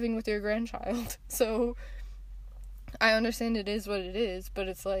wouldn't be living with your grandchild. So, I understand it is what it is, but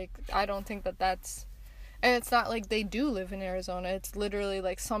it's, like, I don't think that that's... And it's not like they do live in Arizona. It's literally,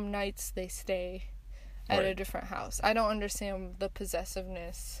 like, some nights they stay at a different house. I don't understand the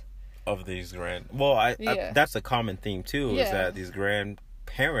possessiveness of these that's a common theme too, is that these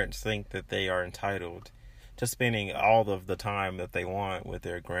grandparents think that they are entitled to spending all of the time that they want with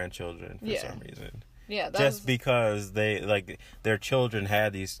their grandchildren for some reason. Yeah, because they, like, their children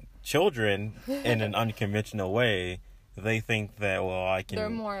had these children in an unconventional way. They think that, well, they're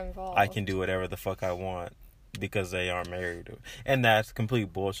more involved. I can do whatever the fuck I want because they aren't married. And that's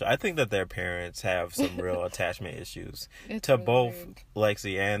complete bullshit. I think that their parents have some real attachment issues to really both weird.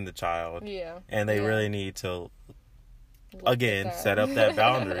 Lexi and the child. Yeah. And they really need to, again, set up that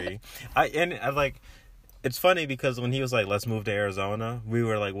boundary. It's funny because when he was like, let's move to Arizona, we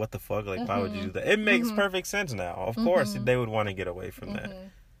were like, what the fuck? Like, why would you do that? It makes perfect sense now. Of course, they would want to get away from that.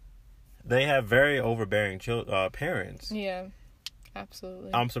 They have very overbearing parents. Yeah.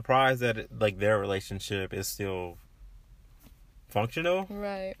 Absolutely. I'm surprised that their relationship is still functional.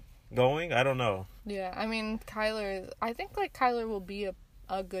 Right. Going. I don't know. Yeah. I mean, I think Kyler will be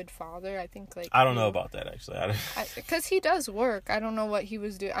a good father. I think I don't know about that actually. Because he does work. I don't know what he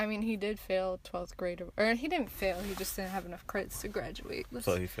was doing. I mean, he did fail 12th grade, or he didn't fail. He just didn't have enough credits to graduate.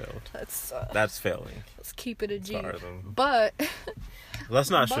 So he failed. That's failing. Let's keep it a G. But let's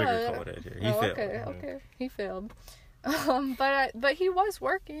not sugarcoat it here. He failed. Okay. He failed. But he was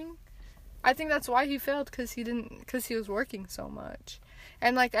working. I think that's why he failed, because he was working so much.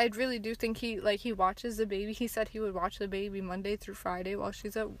 And, like, I really do think he watches the baby. He said he would watch the baby Monday through Friday while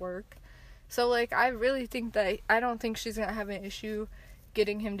she's at work. So, like, I really think that, I don't think she's going to have an issue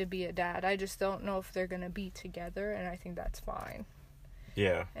getting him to be a dad. I just don't know if they're going to be together, and I think that's fine.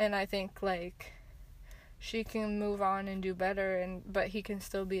 Yeah. And I think, like, she can move on and do better, but he can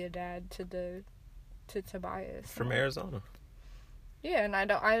still be a dad to Tobias. From Arizona. Yeah, and I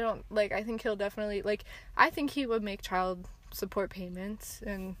don't, like, I think he'll definitely, like, I think he would make child support payments,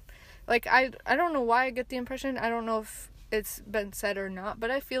 and, like, I don't know why I get the impression, I don't know if it's been said or not, but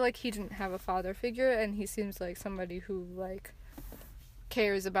I feel like he didn't have a father figure, and he seems like somebody who, like,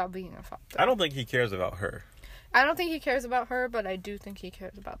 cares about being a father. I don't think he cares about her. I don't think he cares about her, but I do think he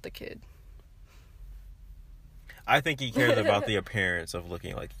cares about the kid. I think he cares about the appearance of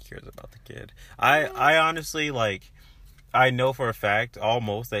looking like he cares about the kid. I honestly, like, I know for a fact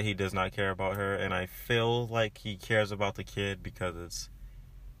almost that he does not care about her, and I feel like he cares about the kid because it's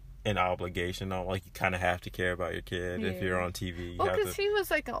an obligation. Like, you kind of have to care about your kid if you're on TV. Well, because he was,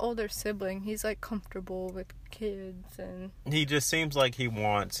 like, an older sibling. He's, like, comfortable with kids, and he just seems like he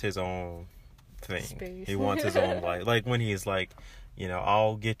wants his own thing. Space. He wants his own life. Like, when he's like, you know,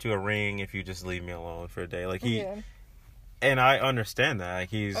 I'll get you a ring if you just leave me alone for a day. Like, and I understand that. Like,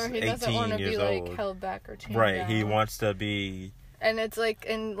 he's 18 years old. Or he doesn't want to be, like, held back or chained right, down. he wants to be... And it's like,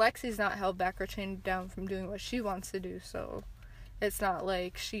 and Lexi's not held back or chained down from doing what she wants to do, so it's not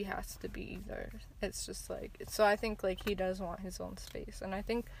like she has to be either. It's just like, so I think, like, he does want his own space, and I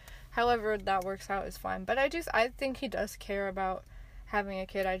think however that works out is fine. But I think he does care about having a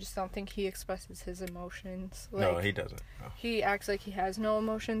kid. I just don't think he expresses his emotions. Like, no, he doesn't. No. He acts like he has no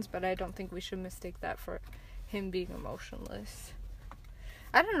emotions, but I don't think we should mistake that for him being emotionless.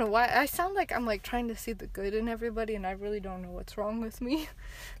 I don't know why. I sound like I'm, like, trying to see the good in everybody, and I really don't know what's wrong with me.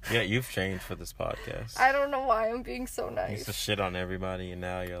 Yeah, you've changed for this podcast. I don't know why I'm being so nice. You used to shit on everybody, and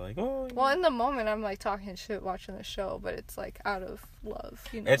now you're like, oh... Well, in the moment, I'm, like, talking shit watching the show, but it's, like, out of love,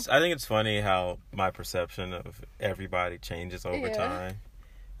 you know? I think it's funny how my perception of everybody changes over time.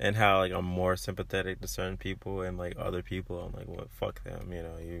 And how, like, I'm more sympathetic to certain people, and, like, other people, I'm like, well, fuck them, you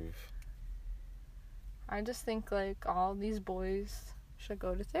know, I just think, like, all these boys should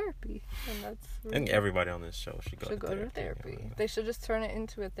go to therapy, and that's really... I think everybody on this show should go to therapy. Yeah. They should just turn it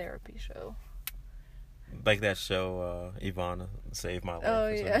into a therapy show. Like that show, Ivana Saved My Life. Oh,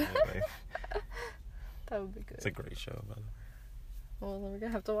 yeah. That would be good. It's a great show, by the way. Well, we're going to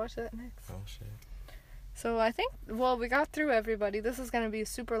have to watch that next. Oh, shit. So I think, well, we got through everybody. This is going to be a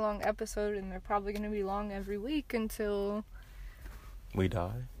super long episode, and they're probably going to be long every week until... we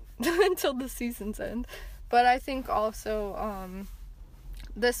die. Until the season's end. But I think also,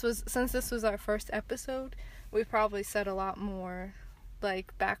 since this was our first episode, we probably said a lot more,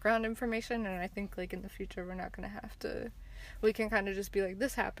 like, background information, and I think, like, in the future we're not going to have to, we can kind of just be like,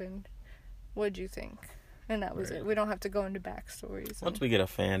 this happened, what'd you think? And that was it. We don't have to go into backstories. Once we get a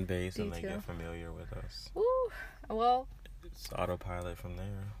fan base and they get familiar with us. Ooh, well, it's autopilot from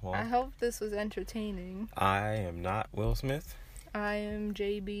there. Well, I hope this was entertaining. I am not Will Smith. I am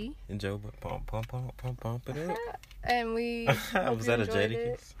JB. And Joe, pump it up. And we hope was you that a enjoyed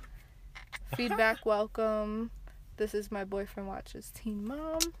Jadakiss? it. Feedback welcome. This is My Boyfriend Watches Teen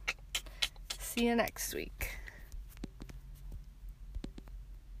Mom. See you next week.